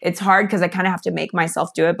it's hard because I kind of have to make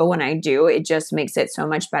myself do it, but when I do, it just makes it so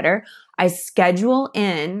much better. I schedule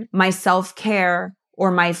in my self-care or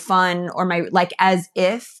my fun or my, like, as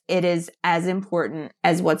if it is as important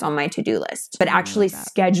as what's on my to-do list, but actually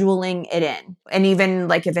scheduling it in. And even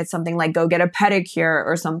like if it's something like go get a pedicure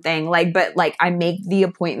or something, like, but like I make the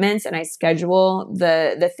appointments and I schedule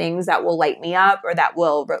the things that will light me up or that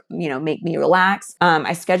will, make me relax.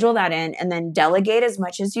 I schedule that in, and then delegate as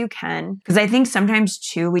much as you can. Because I think sometimes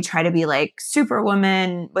too, we try to be like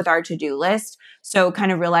superwoman with our to-do list. So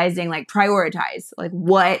kind of realizing, like, prioritize, like,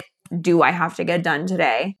 what do I have to get done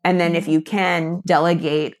today? And then if you can,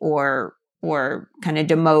 delegate or kind of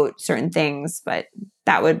demote certain things. But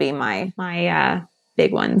that would be my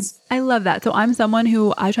big ones. I love that. So I'm someone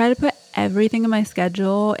who I try to put everything in my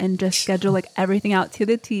schedule and just schedule like everything out to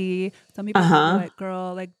the T. Some people are like,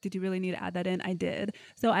 girl, like, did you really need to add that in? I did.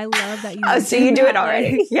 So I love that you so you do it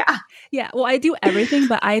already. Like, yeah. Yeah. Well, I do everything,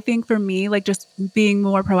 but I think for me, like just being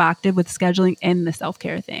more proactive with scheduling in the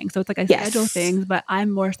self-care thing. So it's like I schedule things, but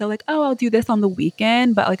I'm more so like, oh, I'll do this on the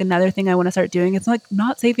weekend. But like another thing I want to start doing, it's like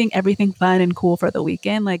not saving everything fun and cool for the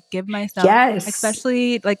weekend. Like give myself,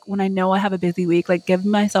 especially like when I know I have a busy week, like give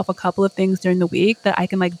myself a couple of things during the week that I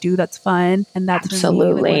can like do that's fun. And that's for me,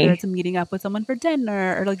 like, whether it's meeting up with someone for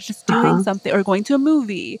dinner or like just doing something or going to a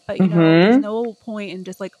movie. But you know, there's no point in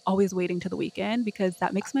just like always waiting to the weekend, because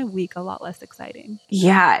that makes my week a lot less exciting.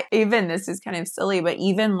 Yeah. Even this is kind of silly, but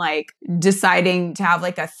even like deciding to have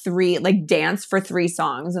like dance for 3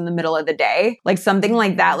 songs in the middle of the day, like something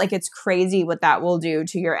like that. Like it's crazy what that will do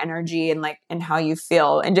to your energy and like, and how you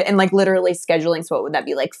feel, and like literally scheduling. So what would that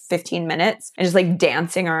be, like 15 minutes and just like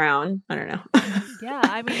dancing around? I don't know. Yeah.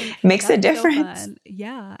 I mean, makes a difference. So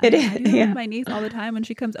yeah. It is. I do that with my niece all the time. When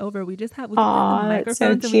she comes over, we just have the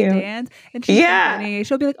microphones and we dance, and she's so funny.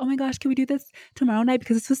 She'll be like, oh my gosh, can we do this tomorrow night?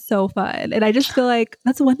 Because this was so fun. And I just feel like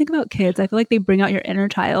that's the one thing about kids. I feel like they bring out your inner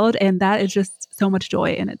child, and that is just so much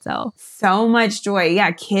joy in itself. So much joy.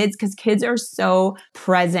 Yeah. Because kids are so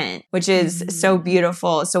present, which is so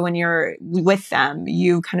beautiful. So when you're with them,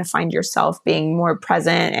 you kind of find yourself being more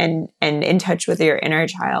present and in touch with your inner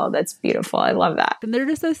child. That's beautiful. I love that. And they're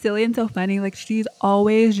just so silly and so funny. Like she's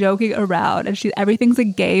always joking around, and everything's a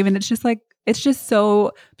game. And it's just like, it's just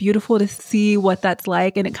so beautiful to see what that's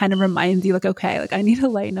like. And it kind of reminds you like, okay, like I need to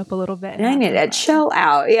lighten up a little bit. And I need to chill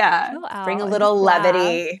out. Yeah. Chill out, bring a little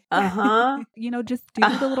levity. Just do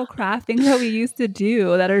the little craft things that we used to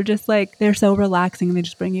do that are just like, they're so relaxing and they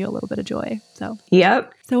just bring you a little bit of joy. So,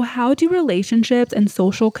 yep. So how do relationships and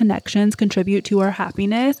social connections contribute to our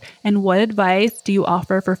happiness? And what advice do you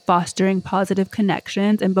offer for fostering positive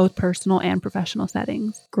connections in both personal and professional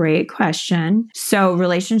settings? Great question. So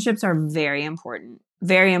relationships are very important.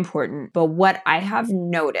 Very important. But what I have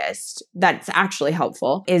noticed that's actually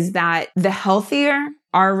helpful is that the healthier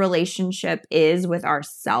our relationship is with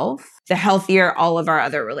ourself, the healthier all of our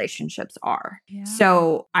other relationships are. Yeah.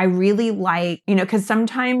 So I really like, because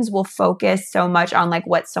sometimes we'll focus so much on like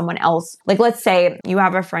what someone else, like let's say you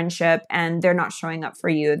have a friendship and they're not showing up for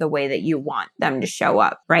you the way that you want them to show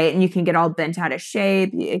up, right? And you can get all bent out of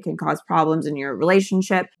shape. It can cause problems in your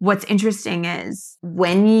relationship. What's interesting is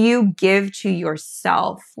when you give to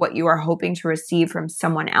yourself what you are hoping to receive from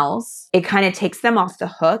someone else, it kind of takes them off the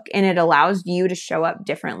hook, and it allows you to show up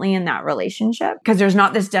differently in that relationship, because there's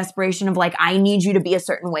not this desperation of like, I need you to be a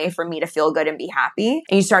certain way for me to feel good and be happy.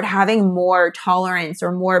 And you start having more tolerance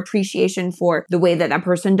or more appreciation for the way that that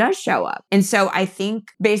person does show up. And so I think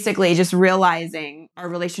basically just realizing our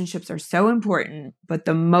relationships are so important, but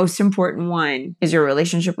the most important one is your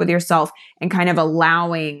relationship with yourself, and kind of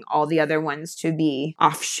allowing all the other ones to be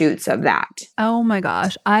offshoots of that. Oh my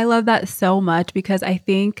gosh. I love that so much, because I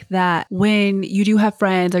think that when you do have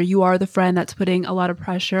friends, or you are the friend that's putting a lot of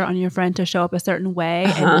pressure on your friend to show up a certain way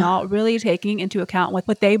and not really taking into account what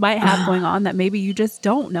they might have going on that maybe you just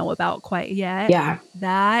don't know about quite yet. Yeah.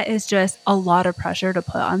 That is just a lot of pressure to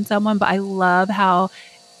put on someone. But I love how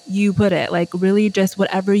you put it, like really just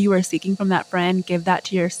whatever you are seeking from that friend, give that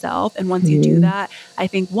to yourself. And once you do that, I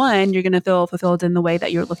think 1, you're going to feel fulfilled in the way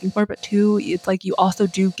that you're looking for. But 2, it's like you also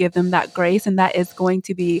do give them that grace, and that is going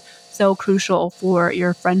to be so crucial for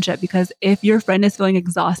your friendship. Because if your friend is feeling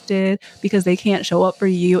exhausted because they can't show up for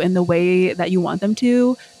you in the way that you want them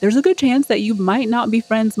to, there's a good chance that you might not be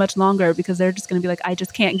friends much longer, because they're just going to be like, I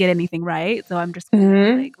just can't get anything right, so I'm just going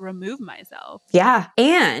to like remove myself. Yeah.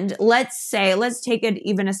 And let's take it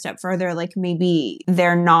even a step further, like maybe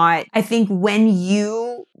they're not, I think when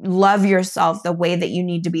you love yourself the way that you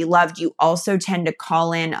need to be loved, you also tend to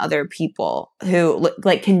call in other people who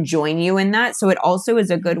like can join you in that. So it also is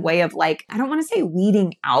a good way of like, I don't want to say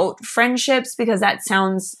weeding out friendships because that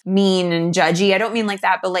sounds mean and judgy. I don't mean like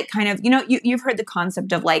that, but like kind of, you've heard the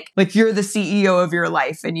concept of like you're the CEO of your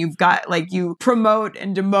life and you've got like you promote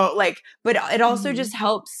and demote, like, but it also just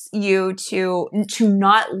helps you to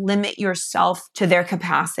not limit yourself to their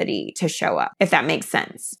capacity to show up, if that makes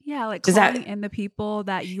sense. Yeah, like calling in the people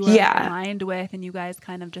that you are aligned with, and you guys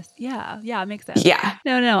kind of just, it makes sense. Yeah.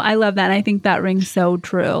 No, I love that. And I think that rings so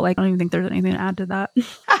true. Like, I don't even think there's anything to add to that.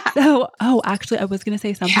 So, actually, I was going to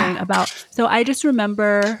say something about, so I just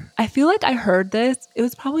remember, I feel like I heard this, it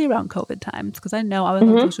was probably around COVID times, because I know I was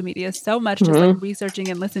on social media so much, just like researching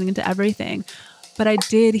and listening to everything. But I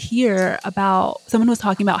did hear about someone was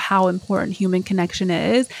talking about how important human connection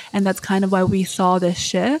is. And that's kind of why we saw this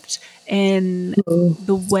shift in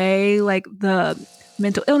the way like the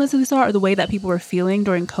mental illnesses we saw or the way that people were feeling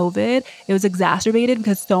during COVID. It was exacerbated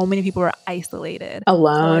because so many people were isolated.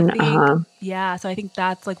 Alone. So I think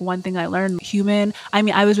that's like one thing I learned.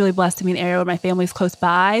 I was really blessed to be in an area where my family's close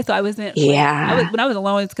by. So I wasn't, when I was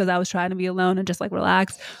alone, it's because I was trying to be alone and just like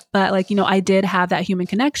relax. But like, I did have that human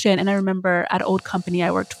connection. And I remember at an old company I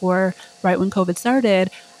worked for right when COVID started,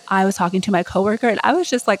 I was talking to my coworker and I was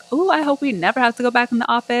just like, oh, I hope we never have to go back in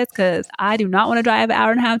the office because I do not want to drive an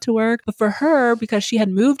hour and a half to work. But for her, because she had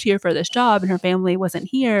moved here for this job and her family wasn't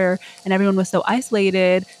here and everyone was so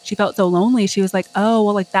isolated, she felt so lonely. She was like, oh,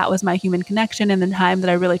 well, like that was my human connection. And the time that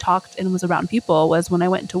I really talked and was around people was when I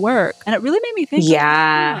went into work. And it really made me think,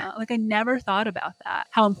 like I never thought about that,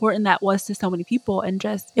 how important that was to so many people. And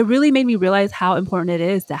just, it really made me realize how important it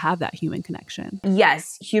is to have that human connection.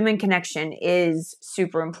 Yes, human connection is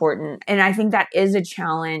super important. And I think that is a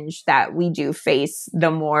challenge that we do face the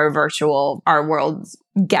more virtual our worlds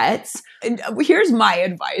gets. And here's my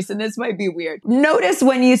advice, and this might be weird. Notice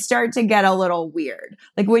when you start to get a little weird.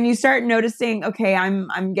 Like when you start noticing, okay,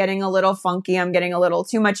 I'm getting a little funky, I'm getting a little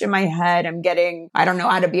too much in my head, I don't know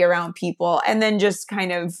how to be around people. And then just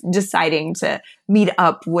kind of deciding to meet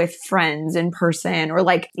up with friends in person or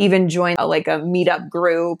like even join a meetup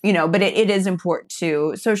group, but it is important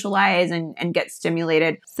to socialize and get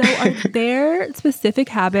stimulated. So are there specific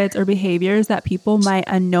habits or behaviors that people might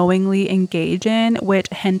unknowingly engage in which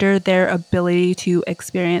hinder their ability to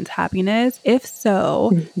experience happiness? If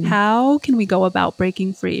so, how can we go about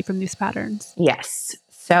breaking free from these patterns? Yes.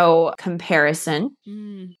 So comparison,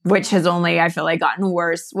 which has only, I feel like, gotten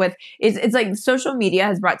worse with, it's like social media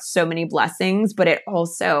has brought so many blessings, but it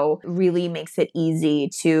also really makes it easy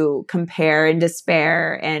to compare and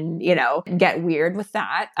despair and, get weird with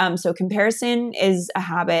that. So comparison is a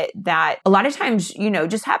habit that a lot of times,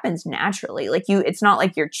 just happens naturally. Like it's not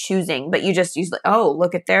like you're choosing, but you just use like, oh,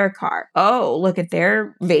 look at their car. Oh, look at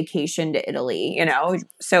their vacation to Italy,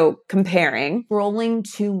 So comparing, scrolling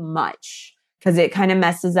too much, because it kind of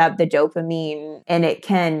messes up the dopamine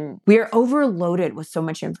and we're overloaded with so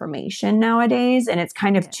much information nowadays and it's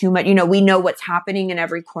kind of too much. We know what's happening in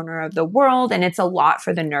every corner of the world and it's a lot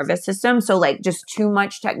for the nervous system. So like just too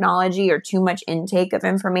much technology or too much intake of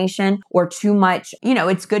information or too much,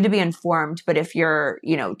 it's good to be informed, but if you're,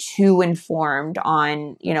 too informed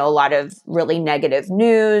on, a lot of really negative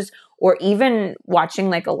news or even watching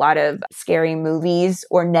like a lot of scary movies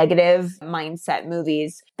or negative mindset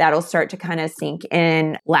movies, that'll start to kind of sink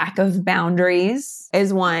in. Lack of boundaries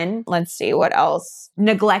is one. Let's see, what else?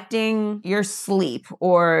 Neglecting your sleep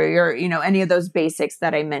or your, any of those basics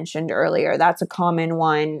that I mentioned earlier. That's a common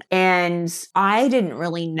one. And I didn't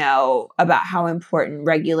really know about how important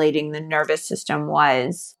regulating the nervous system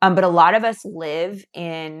was. But a lot of us live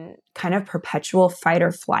in kind of perpetual fight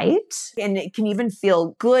or flight. And it can even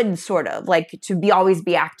feel good, sort of like to always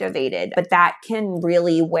be activated, but that can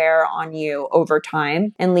really wear on you over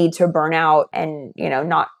time and lead to burnout and,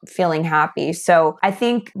 not feeling happy. So I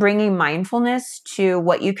think bringing mindfulness to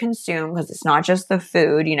what you consume, because it's not just the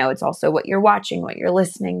food, it's also what you're watching, what you're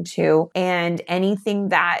listening to, and anything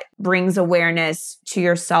that brings awareness to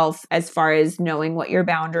yourself as far as knowing what your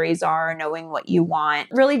boundaries are, knowing what you want,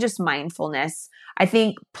 really just mindfulness. I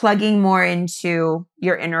think plugging more into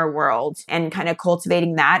your inner world and kind of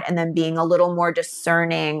cultivating that and then being a little more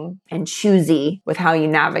discerning and choosy with how you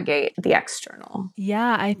navigate the external.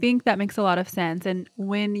 Yeah, I think that makes a lot of sense. And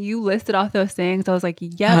when you listed off those things, I was like,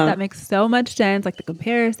 yep, that makes so much sense. Like the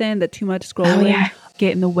comparison, the too much scrolling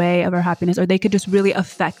get in the way of our happiness, or they could just really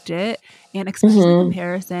affect it. And especially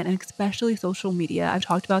comparison and especially social media. I've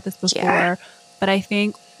talked about this before. But I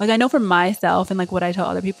think like, I know for myself and like what I tell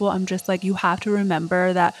other people, I'm just like, you have to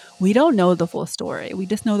remember that we don't know the full story. We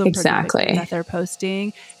just know the perfect pictures that they're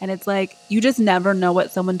posting. And it's like, you just never know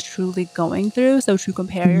what someone's truly going through. So to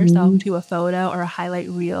compare yourself to a photo or a highlight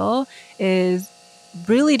reel is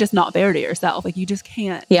really just not fair to yourself. Like you just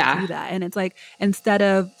can't do that. And it's like, instead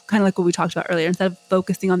of kind of like what we talked about earlier, instead of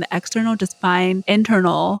focusing on the external, just find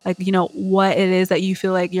internal, like, you know, what it is that you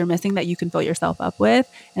feel like you're missing that you can fill yourself up with.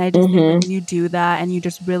 And I just think like when you do that and you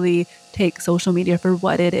just really take social media for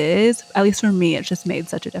what it is, at least for me, it's just made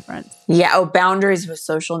such a difference. Yeah. Oh, boundaries with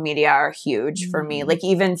social media are huge for me. Like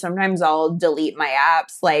even sometimes I'll delete my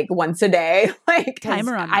apps like once a day. Like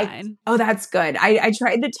timer on mine. Oh, that's good. I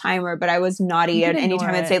tried the timer, but I was naughty. And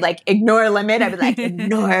anytime I'd say like ignore limit, I'd be like,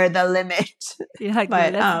 ignore the limit. You're like,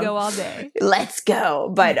 but, let's go all day. Let's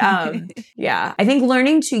go. But yeah, I think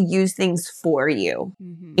learning to use things for you,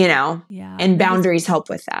 you know, and boundaries help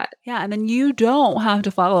with that. Yeah. And then you don't have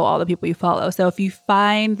to follow all the people you follow. So if you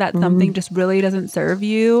find that something just really doesn't serve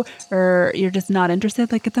you or you're just not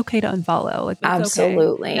interested, like it's okay to unfollow. Like it's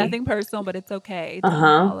absolutely okay. Nothing personal, but it's okay to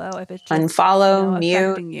unfollow if it's just unfollow,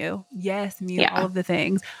 affecting you. Yes, mute all of the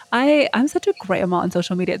things. I'm such a grandma on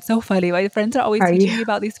social media. It's so funny. My friends are always teaching me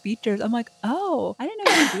about these features. I'm like, oh, I didn't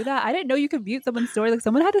know you could do that. I didn't know you could mute someone's story. Like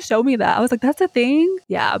someone had to show me that. I was like, that's a thing.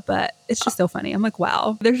 Yeah, but it's just so funny. I'm like,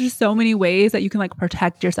 wow, there's just so many ways that you can like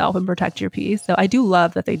protect yourself and protect your peace. So I do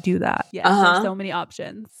love that they do that. Yes, there's so many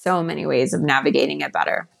options. So many ways of navigating it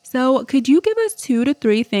better. So could you give us 2 to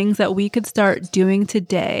 3 things that we could start doing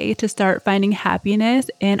today to start finding happiness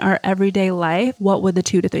in our everyday life? What would the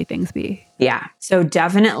 2 to 3 things be? Yeah. So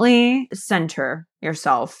definitely center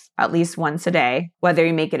yourself at least once a day, whether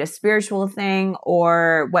you make it a spiritual thing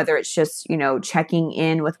or whether it's just, you know, checking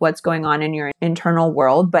in with what's going on in your internal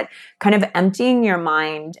world, but kind of emptying your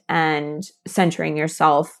mind and centering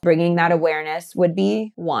yourself, bringing that awareness would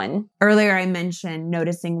be one. Earlier, I mentioned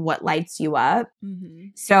noticing what lights you up.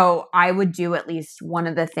 So I would do at least one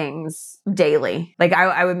of the things daily. Like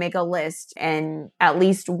I would make a list and at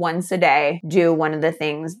least once a day, do one of the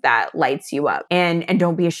things that lights you up and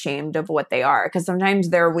don't be ashamed of what they are. Because sometimes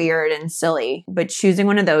they're weird and silly, but choosing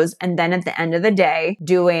one of those. And then at the end of the day,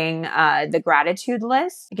 doing the gratitude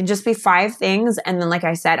list. It can just be 5 things. And then, like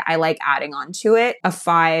I said, I like adding on to it a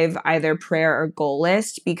 5 either prayer or goal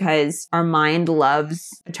list because our mind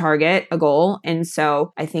loves a target, a goal. And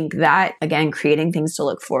so I think that, again, creating things to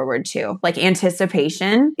look forward to, like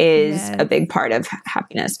anticipation is a big part of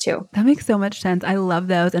happiness too. That makes so much sense. I love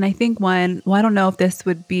those. And I think one, well, I don't know if this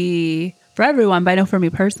would be for everyone, but I know for me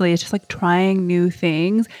personally, it's just like trying new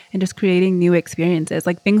things and just creating new experiences.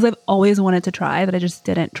 Like things I've always wanted to try that I just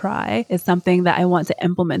didn't try is something that I want to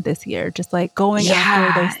implement this year. Just like going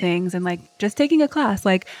after those things and like just taking a class.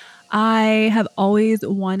 Like I have always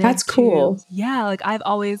wanted That's cool. Yeah. Like I've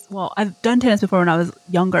done tennis before when I was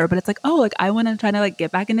younger, but it's like, oh, like I want to try to like get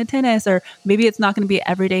back into tennis, or maybe it's not going to be an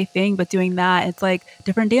everyday thing, but doing that, it's like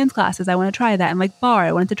different dance classes. I want to try that. And like bar,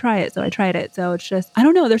 I wanted to try it. So I tried it. So it's just, I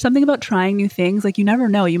don't know. There's something about trying new things. Like you never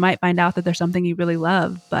know. You might find out that there's something you really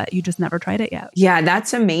love, but you just never tried it yet. Yeah,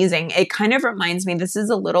 that's amazing. It kind of reminds me, this is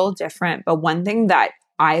a little different, but one thing that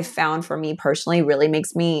I've found for me personally really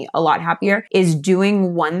makes me a lot happier is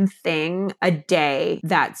doing one thing a day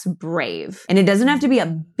that's brave. And it doesn't have to be a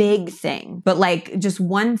big thing, but like just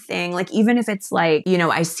one thing, like even if it's like, you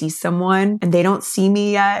know, I see someone and they don't see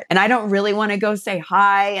me yet and I don't really want to go say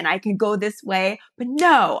hi and I can go this way, but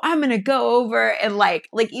no, I'm going to go over and like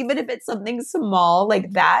even if it's something small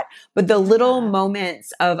like that, but the little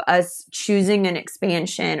moments of us choosing an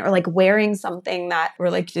expansion or like wearing something that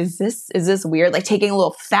we're like, is this weird? Like taking a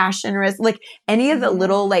little fashion risk, like any of the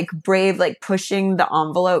little like brave, like pushing the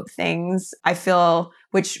envelope things, I feel,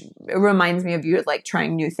 which reminds me of you like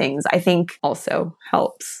trying new things, I think also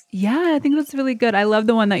helps. Yeah, I think that's really good. I love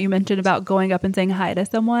the one that you mentioned about going up and saying hi to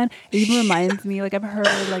someone. It even reminds me, like I've heard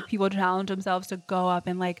like people challenge themselves to go up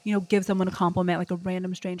and like, you know, give someone a compliment, like a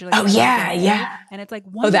random stranger. Like, yeah. And it's like,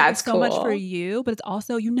 one, that's so much for you, but it's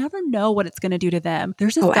also, you never know what it's going to do to them.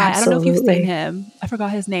 There's this guy, I don't know if you've seen him. I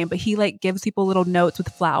forgot his name, but he like gives people little notes with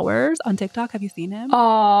flowers on TikTok. Have you seen him?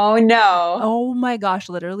 Oh, no. Oh my gosh,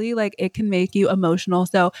 literally, like it can make you emotional.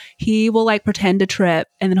 So he will like pretend to trip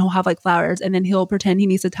and then he'll have like flowers and then he'll pretend he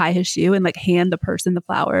needs to tie his shoe and like hand the person the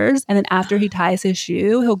flowers. And then after he ties his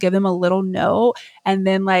shoe, he'll give him a little note. And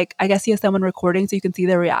then like, I guess he has someone recording so you can see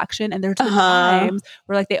their reaction. And there's times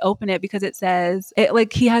where like they open it because it says, it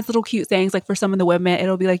like he has little cute sayings, like for some of the women,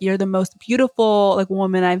 it'll be like, you're the most beautiful like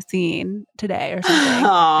woman I've seen today or something. And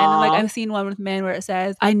then like I've seen one with men where it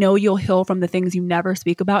says, I know you'll heal from the things you never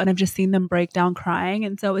speak about. And I've just seen them break down crying.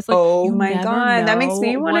 And so it's like, oh my God, that makes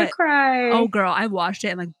makes me want to cry. Oh girl, I watched it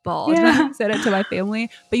and like bawled. Yeah. I said it to my family,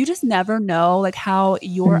 but you just never know like how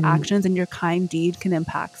your actions and your kind deed can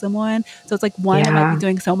impact someone. So it's like one, it might be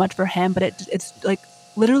doing so much for him, but it's like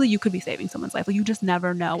literally you could be saving someone's life. Like you just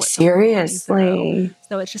never know what Seriously.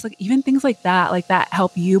 So it's just like even things like that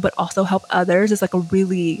help you, but also help others is like a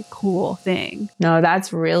really cool thing. No,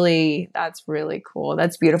 that's really cool.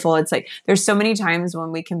 That's beautiful. It's like there's so many times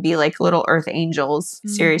when we can be like little earth angels.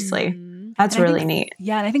 Seriously. That's really neat.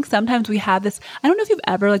 Yeah. And I think sometimes we have this, I don't know if you've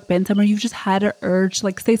ever like been somewhere, you've just had an urge to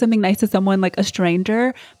like say something nice to someone, like a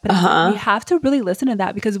stranger, but we have to really listen to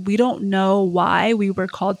that because we don't know why we were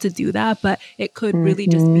called to do that, but it could really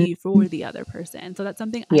just be for the other person. So that's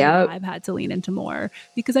something I've had to lean into more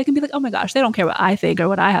because I can be like, oh my gosh, they don't care what I think or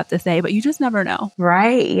what I have to say, but you just never know.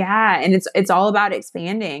 Right. Yeah. And it's all about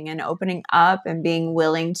expanding and opening up and being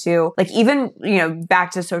willing to like, even, you know,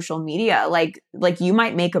 back to social media, like you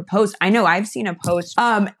might make a post. I know I've seen a post,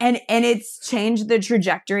 and it's changed the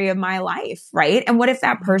trajectory of my life. Right. And what if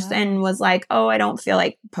that person was like, oh, I don't feel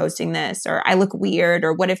like posting this, or I look weird,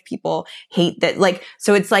 or what if people hate that? Like,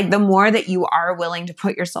 so it's like the more that you are willing to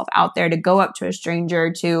put yourself out there, to go up to a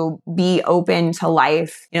stranger, to be open to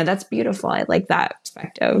life, you know, that's beautiful. I like that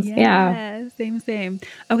perspective. Yeah. Same.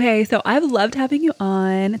 Okay. So I've loved having you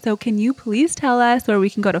on. So can you please tell us where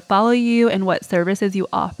we can go to follow you and what services you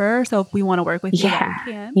offer? So if we want to work with you, we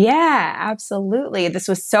can. Yeah, absolutely. This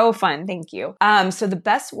was so fun. Thank you. So the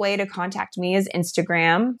best way to contact me is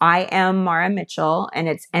Instagram. I am Maura Mitchell, and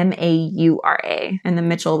it's Maura, and the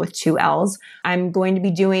Mitchell with 2 L's. I'm going to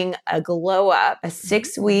be doing a glow up, a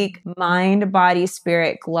 6-week mind, body,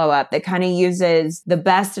 spirit glow up that kind of uses the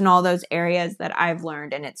best in all those areas that I've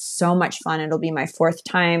learned. And it's so much fun. It'll be my 4th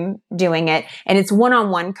time doing it. And it's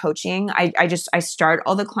one-on-one coaching. I start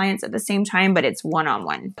all the clients at the same time, but it's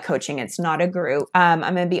one-on-one coaching. It's not a group. I'm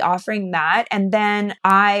going to be offering that. And then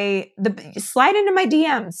slide into my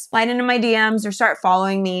DMs or start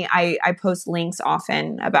following me. I post links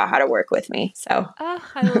often about how to work with me. So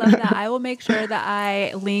I love that. I will make sure that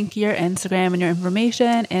I link your Instagram and your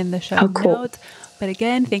information in the show notes. But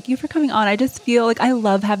again, thank you for coming on. I just feel like I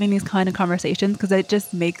love having these kind of conversations because it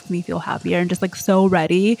just makes me feel happier and just like so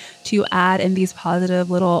ready to add in these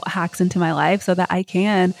positive little hacks into my life so that I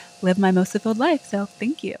can live my most fulfilled life. So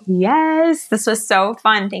thank you. Yes, this was so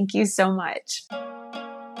fun. Thank you so much.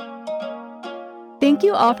 Thank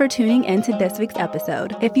you all for tuning into this week's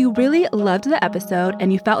episode. If you really loved the episode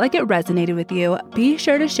and you felt like it resonated with you, be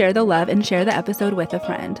sure to share the love and share the episode with a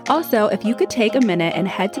friend. Also, if you could take a minute and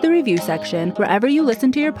head to the review section wherever you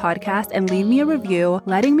listen to your podcast and leave me a review,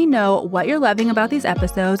 letting me know what you're loving about these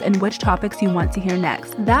episodes and which topics you want to hear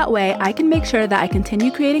next. That way, I can make sure that I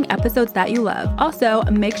continue creating episodes that you love. Also,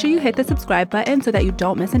 make sure you hit the subscribe button so that you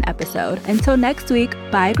don't miss an episode. Until next week,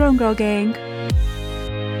 bye Grown Girl Gang.